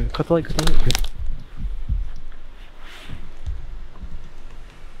 Here, cut the light, cut the light. Here.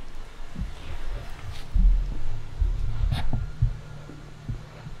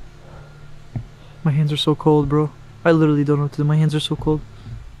 My hands are so cold, bro. I literally don't know what to do. My hands are so cold.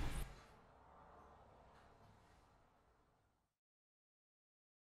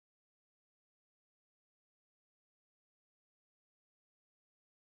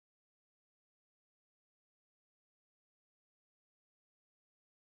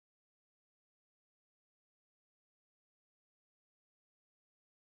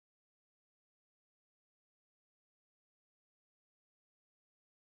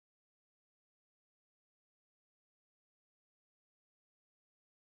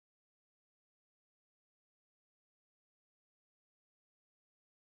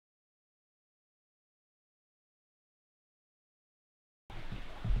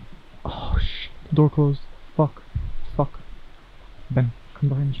 Oh shit. Door closed. Fuck. Fuck. Ben, come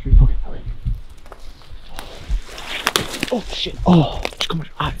behind the street. Okay, okay. Oh shit. Oh, come on.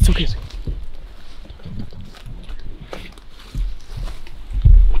 Ah, it's okay.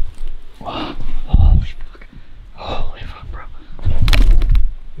 Holy fuck. Holy fuck, bro.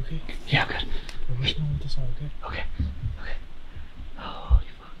 You okay? Yeah, I'm good. We're just going with this out, okay? Okay. Okay. Holy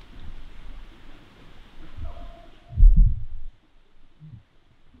fuck.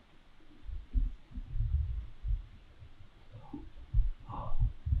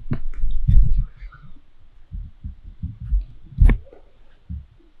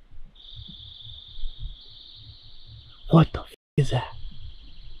 What the f is that?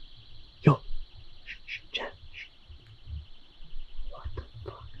 Yo. Shh, Jen. Shh. What the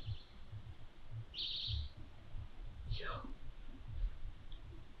fuck? Yo.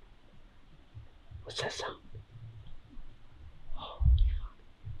 What's that sound? Holy fuck.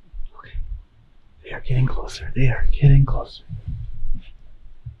 Okay. They are getting closer. They are getting closer.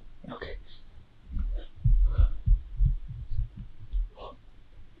 Okay.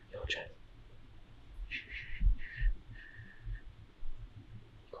 Yo, Jen.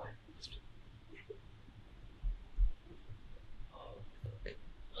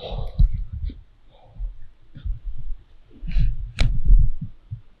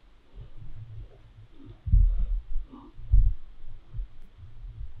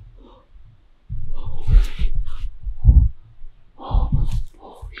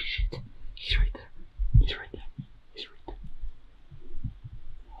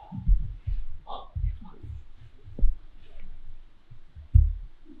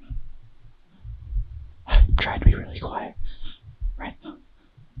 really quiet. Right now.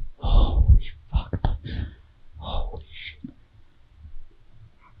 Holy fuck. Holy shit.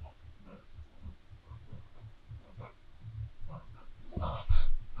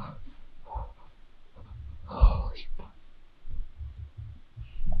 Holy fuck.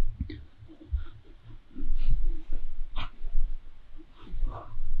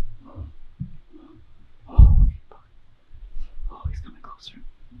 Holy fuck. Oh, he's coming closer.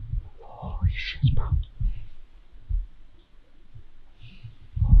 Holy shit, bro.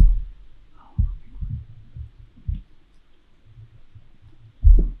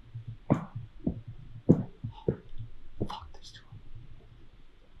 Fuck, there's two.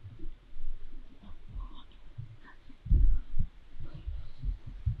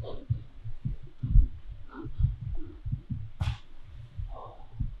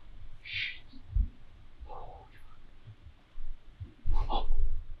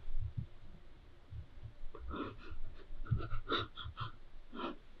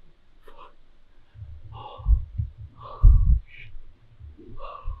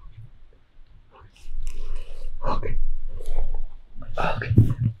 Okay. Okay. Okay.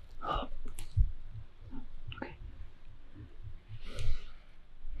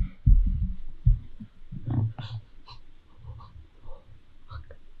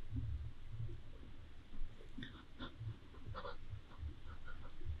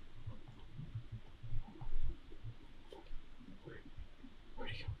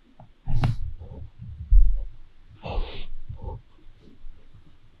 Where'd he go?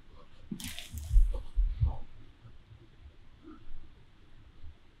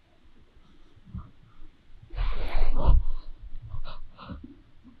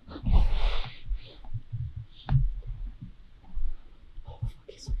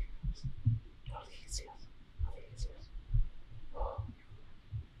 He's looking at us. I don't think he can see us. I don't think he can see us.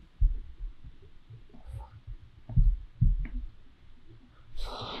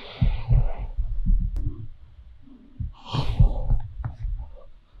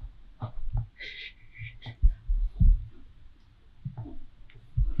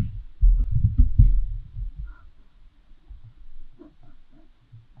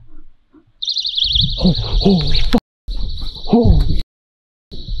 Holy fuck! Holy!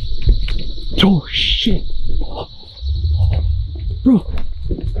 Oh shit! Bro!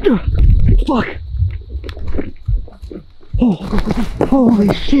 Fuck! Oh!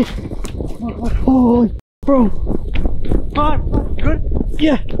 Holy shit! Holy bro! Fine, good?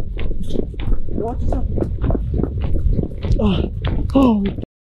 Yeah! Watch yourself. Holy!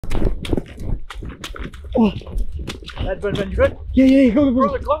 Oh! Ben, you good? Yeah, go, Bro,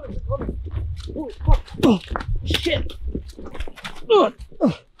 they're coming. Oh, fuck. Oh, shit!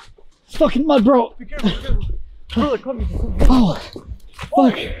 It's fucking mud, bro! Be careful. Bro, they're coming. Oh!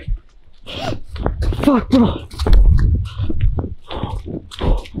 Fuck! Fuck, bro!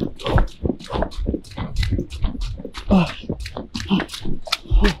 Oh!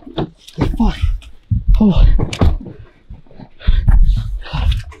 Fuck! Oh!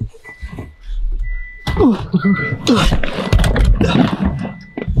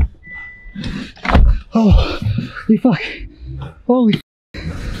 Holy fuck! Holy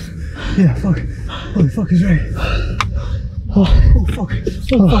yeah, fuck! Holy fuck is right! Oh fuck!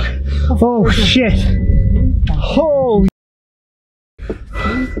 Oh fuck! Oh shit! Holy!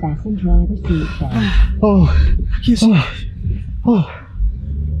 Please fasten driver's seatbelt. Oh! Yes! Oh!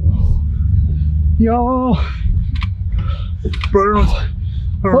 Yo! Bro,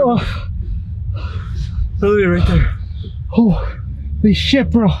 Oh! literally right there. Holy shit,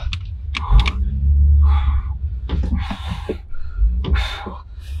 bro!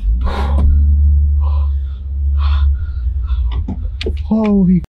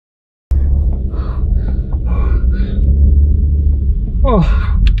 Holy! Oh!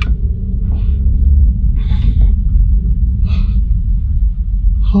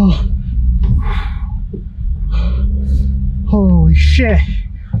 Oh! Holy shit!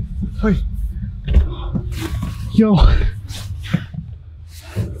 Hey. Yo!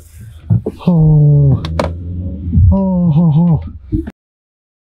 Oh! Oh!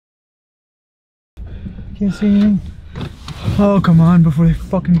 Can't see anything. Oh, come on, before they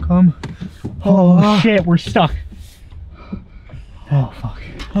fucking come. Oh shit, we're stuck. Oh fuck.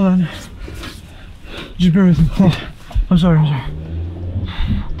 Hold on. Just bear with me. Oh, I'm sorry.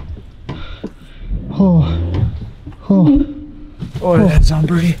 Oh, that sound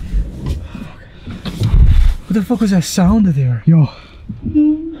pretty. What the fuck was that sound there? Yo.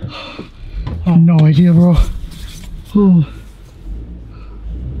 No idea, bro. Oh.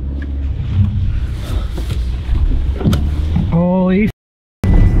 Holy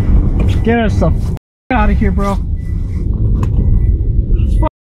f. Get us the f out of here, bro.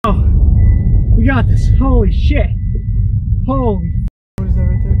 got this. Holy shit. Holy. What is that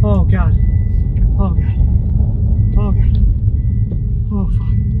right there? Oh god. Oh god. Oh god. Oh fuck.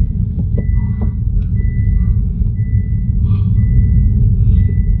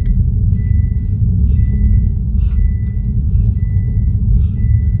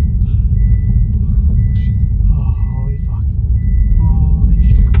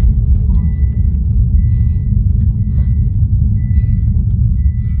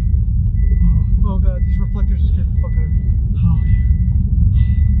 Reflectors just scared the fuck out of me. Oh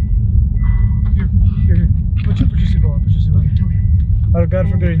yeah. Here. Put your seatbelt on. Put your seatbelt on. Okay. God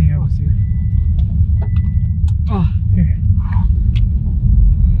forbid anything happens to you. Oh, here.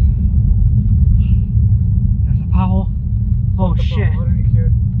 There's a Powell. Oh shit. I don't even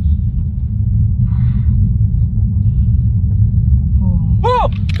care. Oh,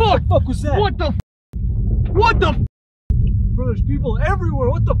 fuck was that? What the? Bro, there's people everywhere.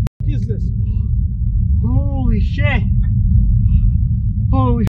 What the is this? Holy shit!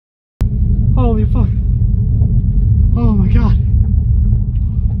 Holy fuck! Oh my god!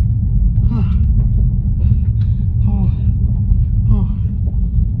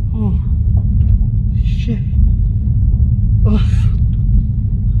 Oh shit! What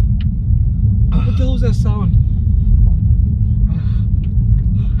the hell was that sound?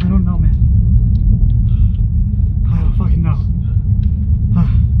 I don't know, man. I don't fucking know.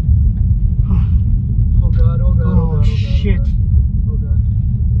 Oh shit. Oh god.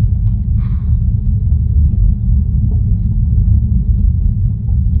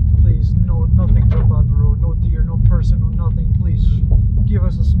 Please, no, nothing jump on the road. No deer, no person, no nothing. Please, give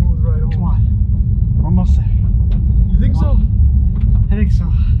us a smooth ride home. Come on. We're almost there. You think so? I think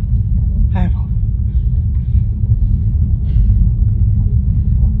so. I have hope.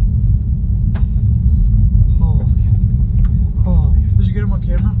 Holy. Did you get him on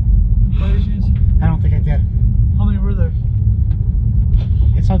camera? By any chance? I don't think I did. How many were there?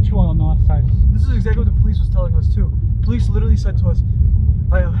 It's on 2 on the left side. This is exactly what the police was telling us too. Police literally said to us,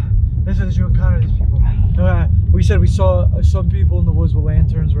 they said that you encountered these people. We said we saw some people in the woods with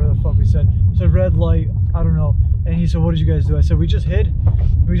lanterns, where the fuck we said red light, I don't know. And he said, what did you guys do? I said, we just hid.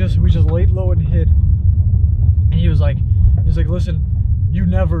 We just laid low and hid. And he was like, listen, you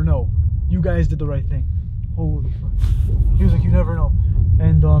never know. You guys did the right thing. Holy fuck. He was like, you never know.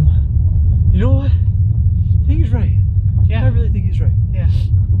 And you know what? I think he's right. Yeah. I really think he's right. Yeah.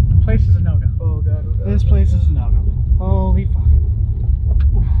 Place is a no-go. Oh god, oh god. This place is a no-go. Holy fuck.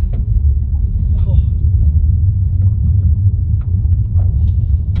 Oof. Oh.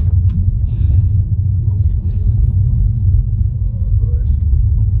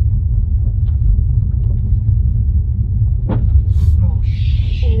 Oh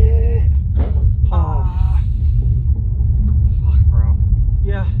shit. Oh. Fuck, bro.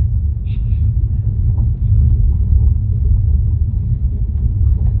 Yeah.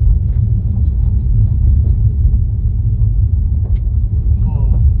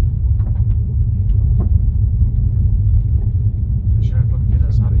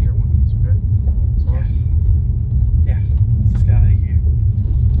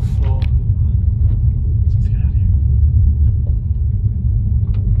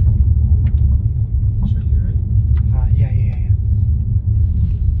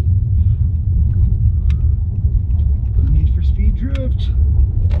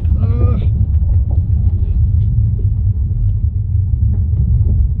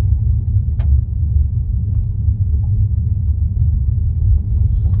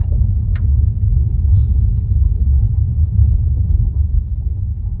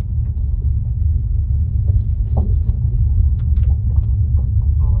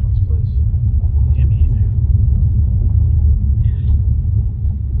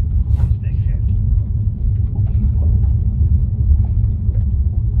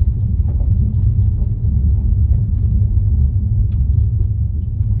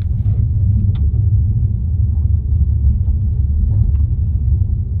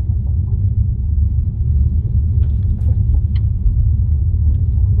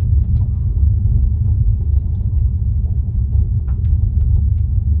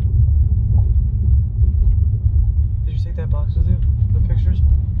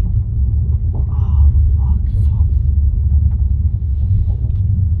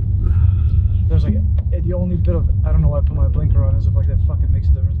 bit of, I don't know why I put my blinker on, as if like that fucking makes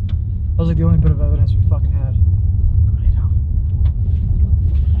a difference. That was like the only bit of evidence we fucking had. I know.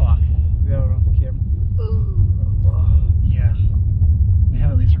 Fuck. We got it on the camera. Yeah. We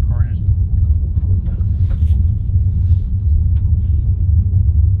have at least recorded.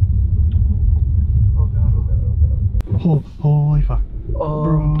 Oh god, oh god, oh god. Holy fuck.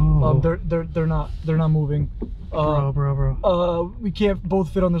 Bro. They're not moving. Bro. We can't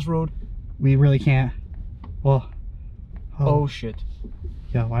both fit on this road. We really can't. Well. Oh shit.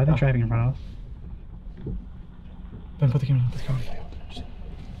 Yo, why are they driving in front of us? Ben, put the camera on.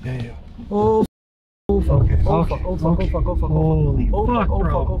 Yeah. Oh. Oh fuck. Okay. Oh fuck. Oh fuck. Oh fuck. Oh fuck. Holy oh fuck, fuck. Oh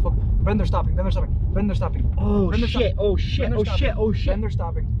bro. fuck. Oh fuck. Ben, they're stopping. Ben, they're stopping. Ben, they're stopping. Oh Ben, they're shit. stopping. Oh shit. Ben, Oh they're shit. stopping. Oh shit. Ben, they're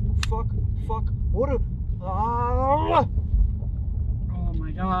stopping. Fuck. Fuck. What a. Ah! Oh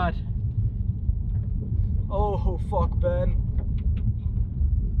my god. Oh fuck, Ben.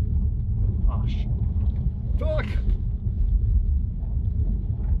 Oh shit. Fuck.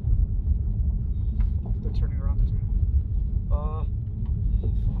 They're turning around.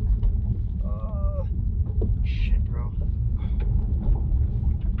 Shit, bro.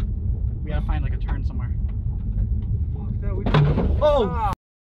 We gotta find like a turn somewhere. Fuck that. We. Oh! Ah.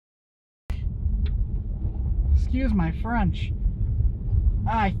 Excuse my French.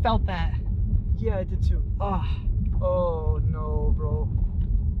 Ah, I felt that. Yeah, I did too. Oh. Oh no, bro.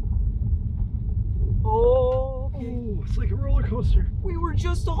 Oh, okay. Oh, it's like a roller coaster. We were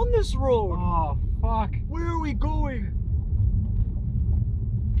just on this road. Oh, fuck. Where are we going?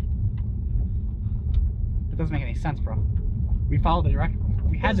 It doesn't make any sense, bro. We followed the direction.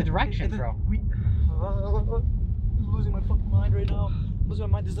 We had the directions, bro. I'm losing my fucking mind right now. I'm losing my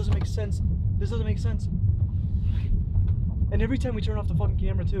mind. This doesn't make sense. This doesn't make sense. And every time we turn off the fucking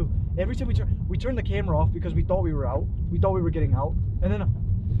camera too. Every time we turn the camera off because we thought we were out. We thought we were getting out. And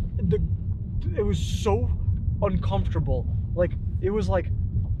then it was so uncomfortable. Like it was like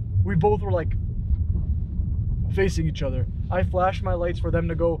we both were like facing each other. I flashed my lights for them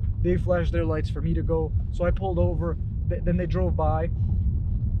to go. They flashed their lights for me to go. So I pulled over. Then they drove by.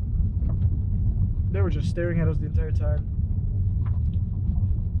 They were just staring at us the entire time.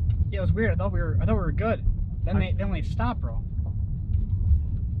 Yeah, it was weird. I thought we were good. Then they stopped, bro.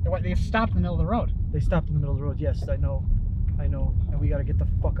 They stopped in the middle of the road. They stopped in the middle of the road. Yes, I know. And we gotta get the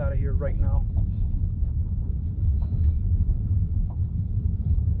fuck out of here right now.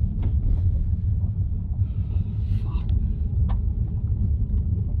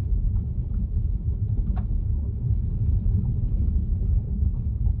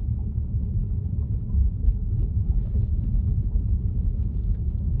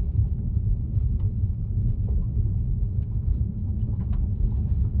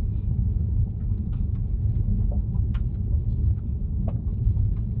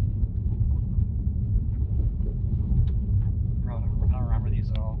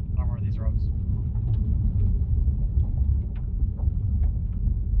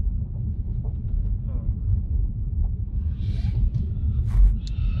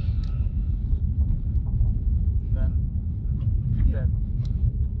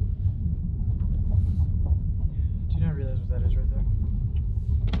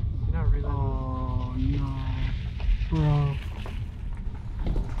 Bro.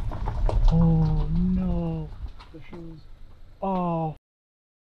 Oh no. The shoes. Oh.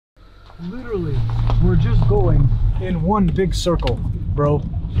 Literally, we're just going in one big circle, bro.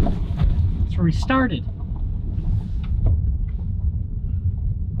 That's where we started.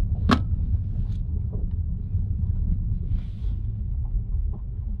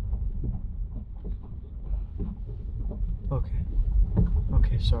 Okay.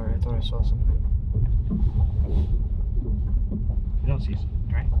 Okay, sorry, I thought I saw something. You don't see something,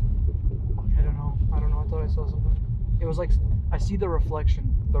 right? I don't know, I thought I saw something. It was like, I see the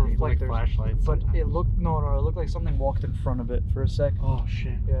reflection, the reflectors. Like flashlights but sometimes. it looked, no, it looked like something walked in front of it for a sec. Oh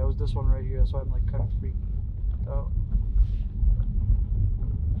shit. Yeah, it was this one right here, that's why I'm like kind of freaked out.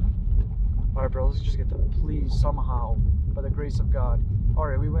 Alright bro, let's just get that, please, somehow, by the grace of God.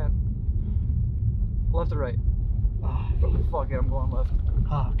 Alright, we went left or right? Oh, Fuck it, I'm going left.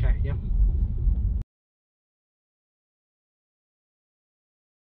 oh okay, yep.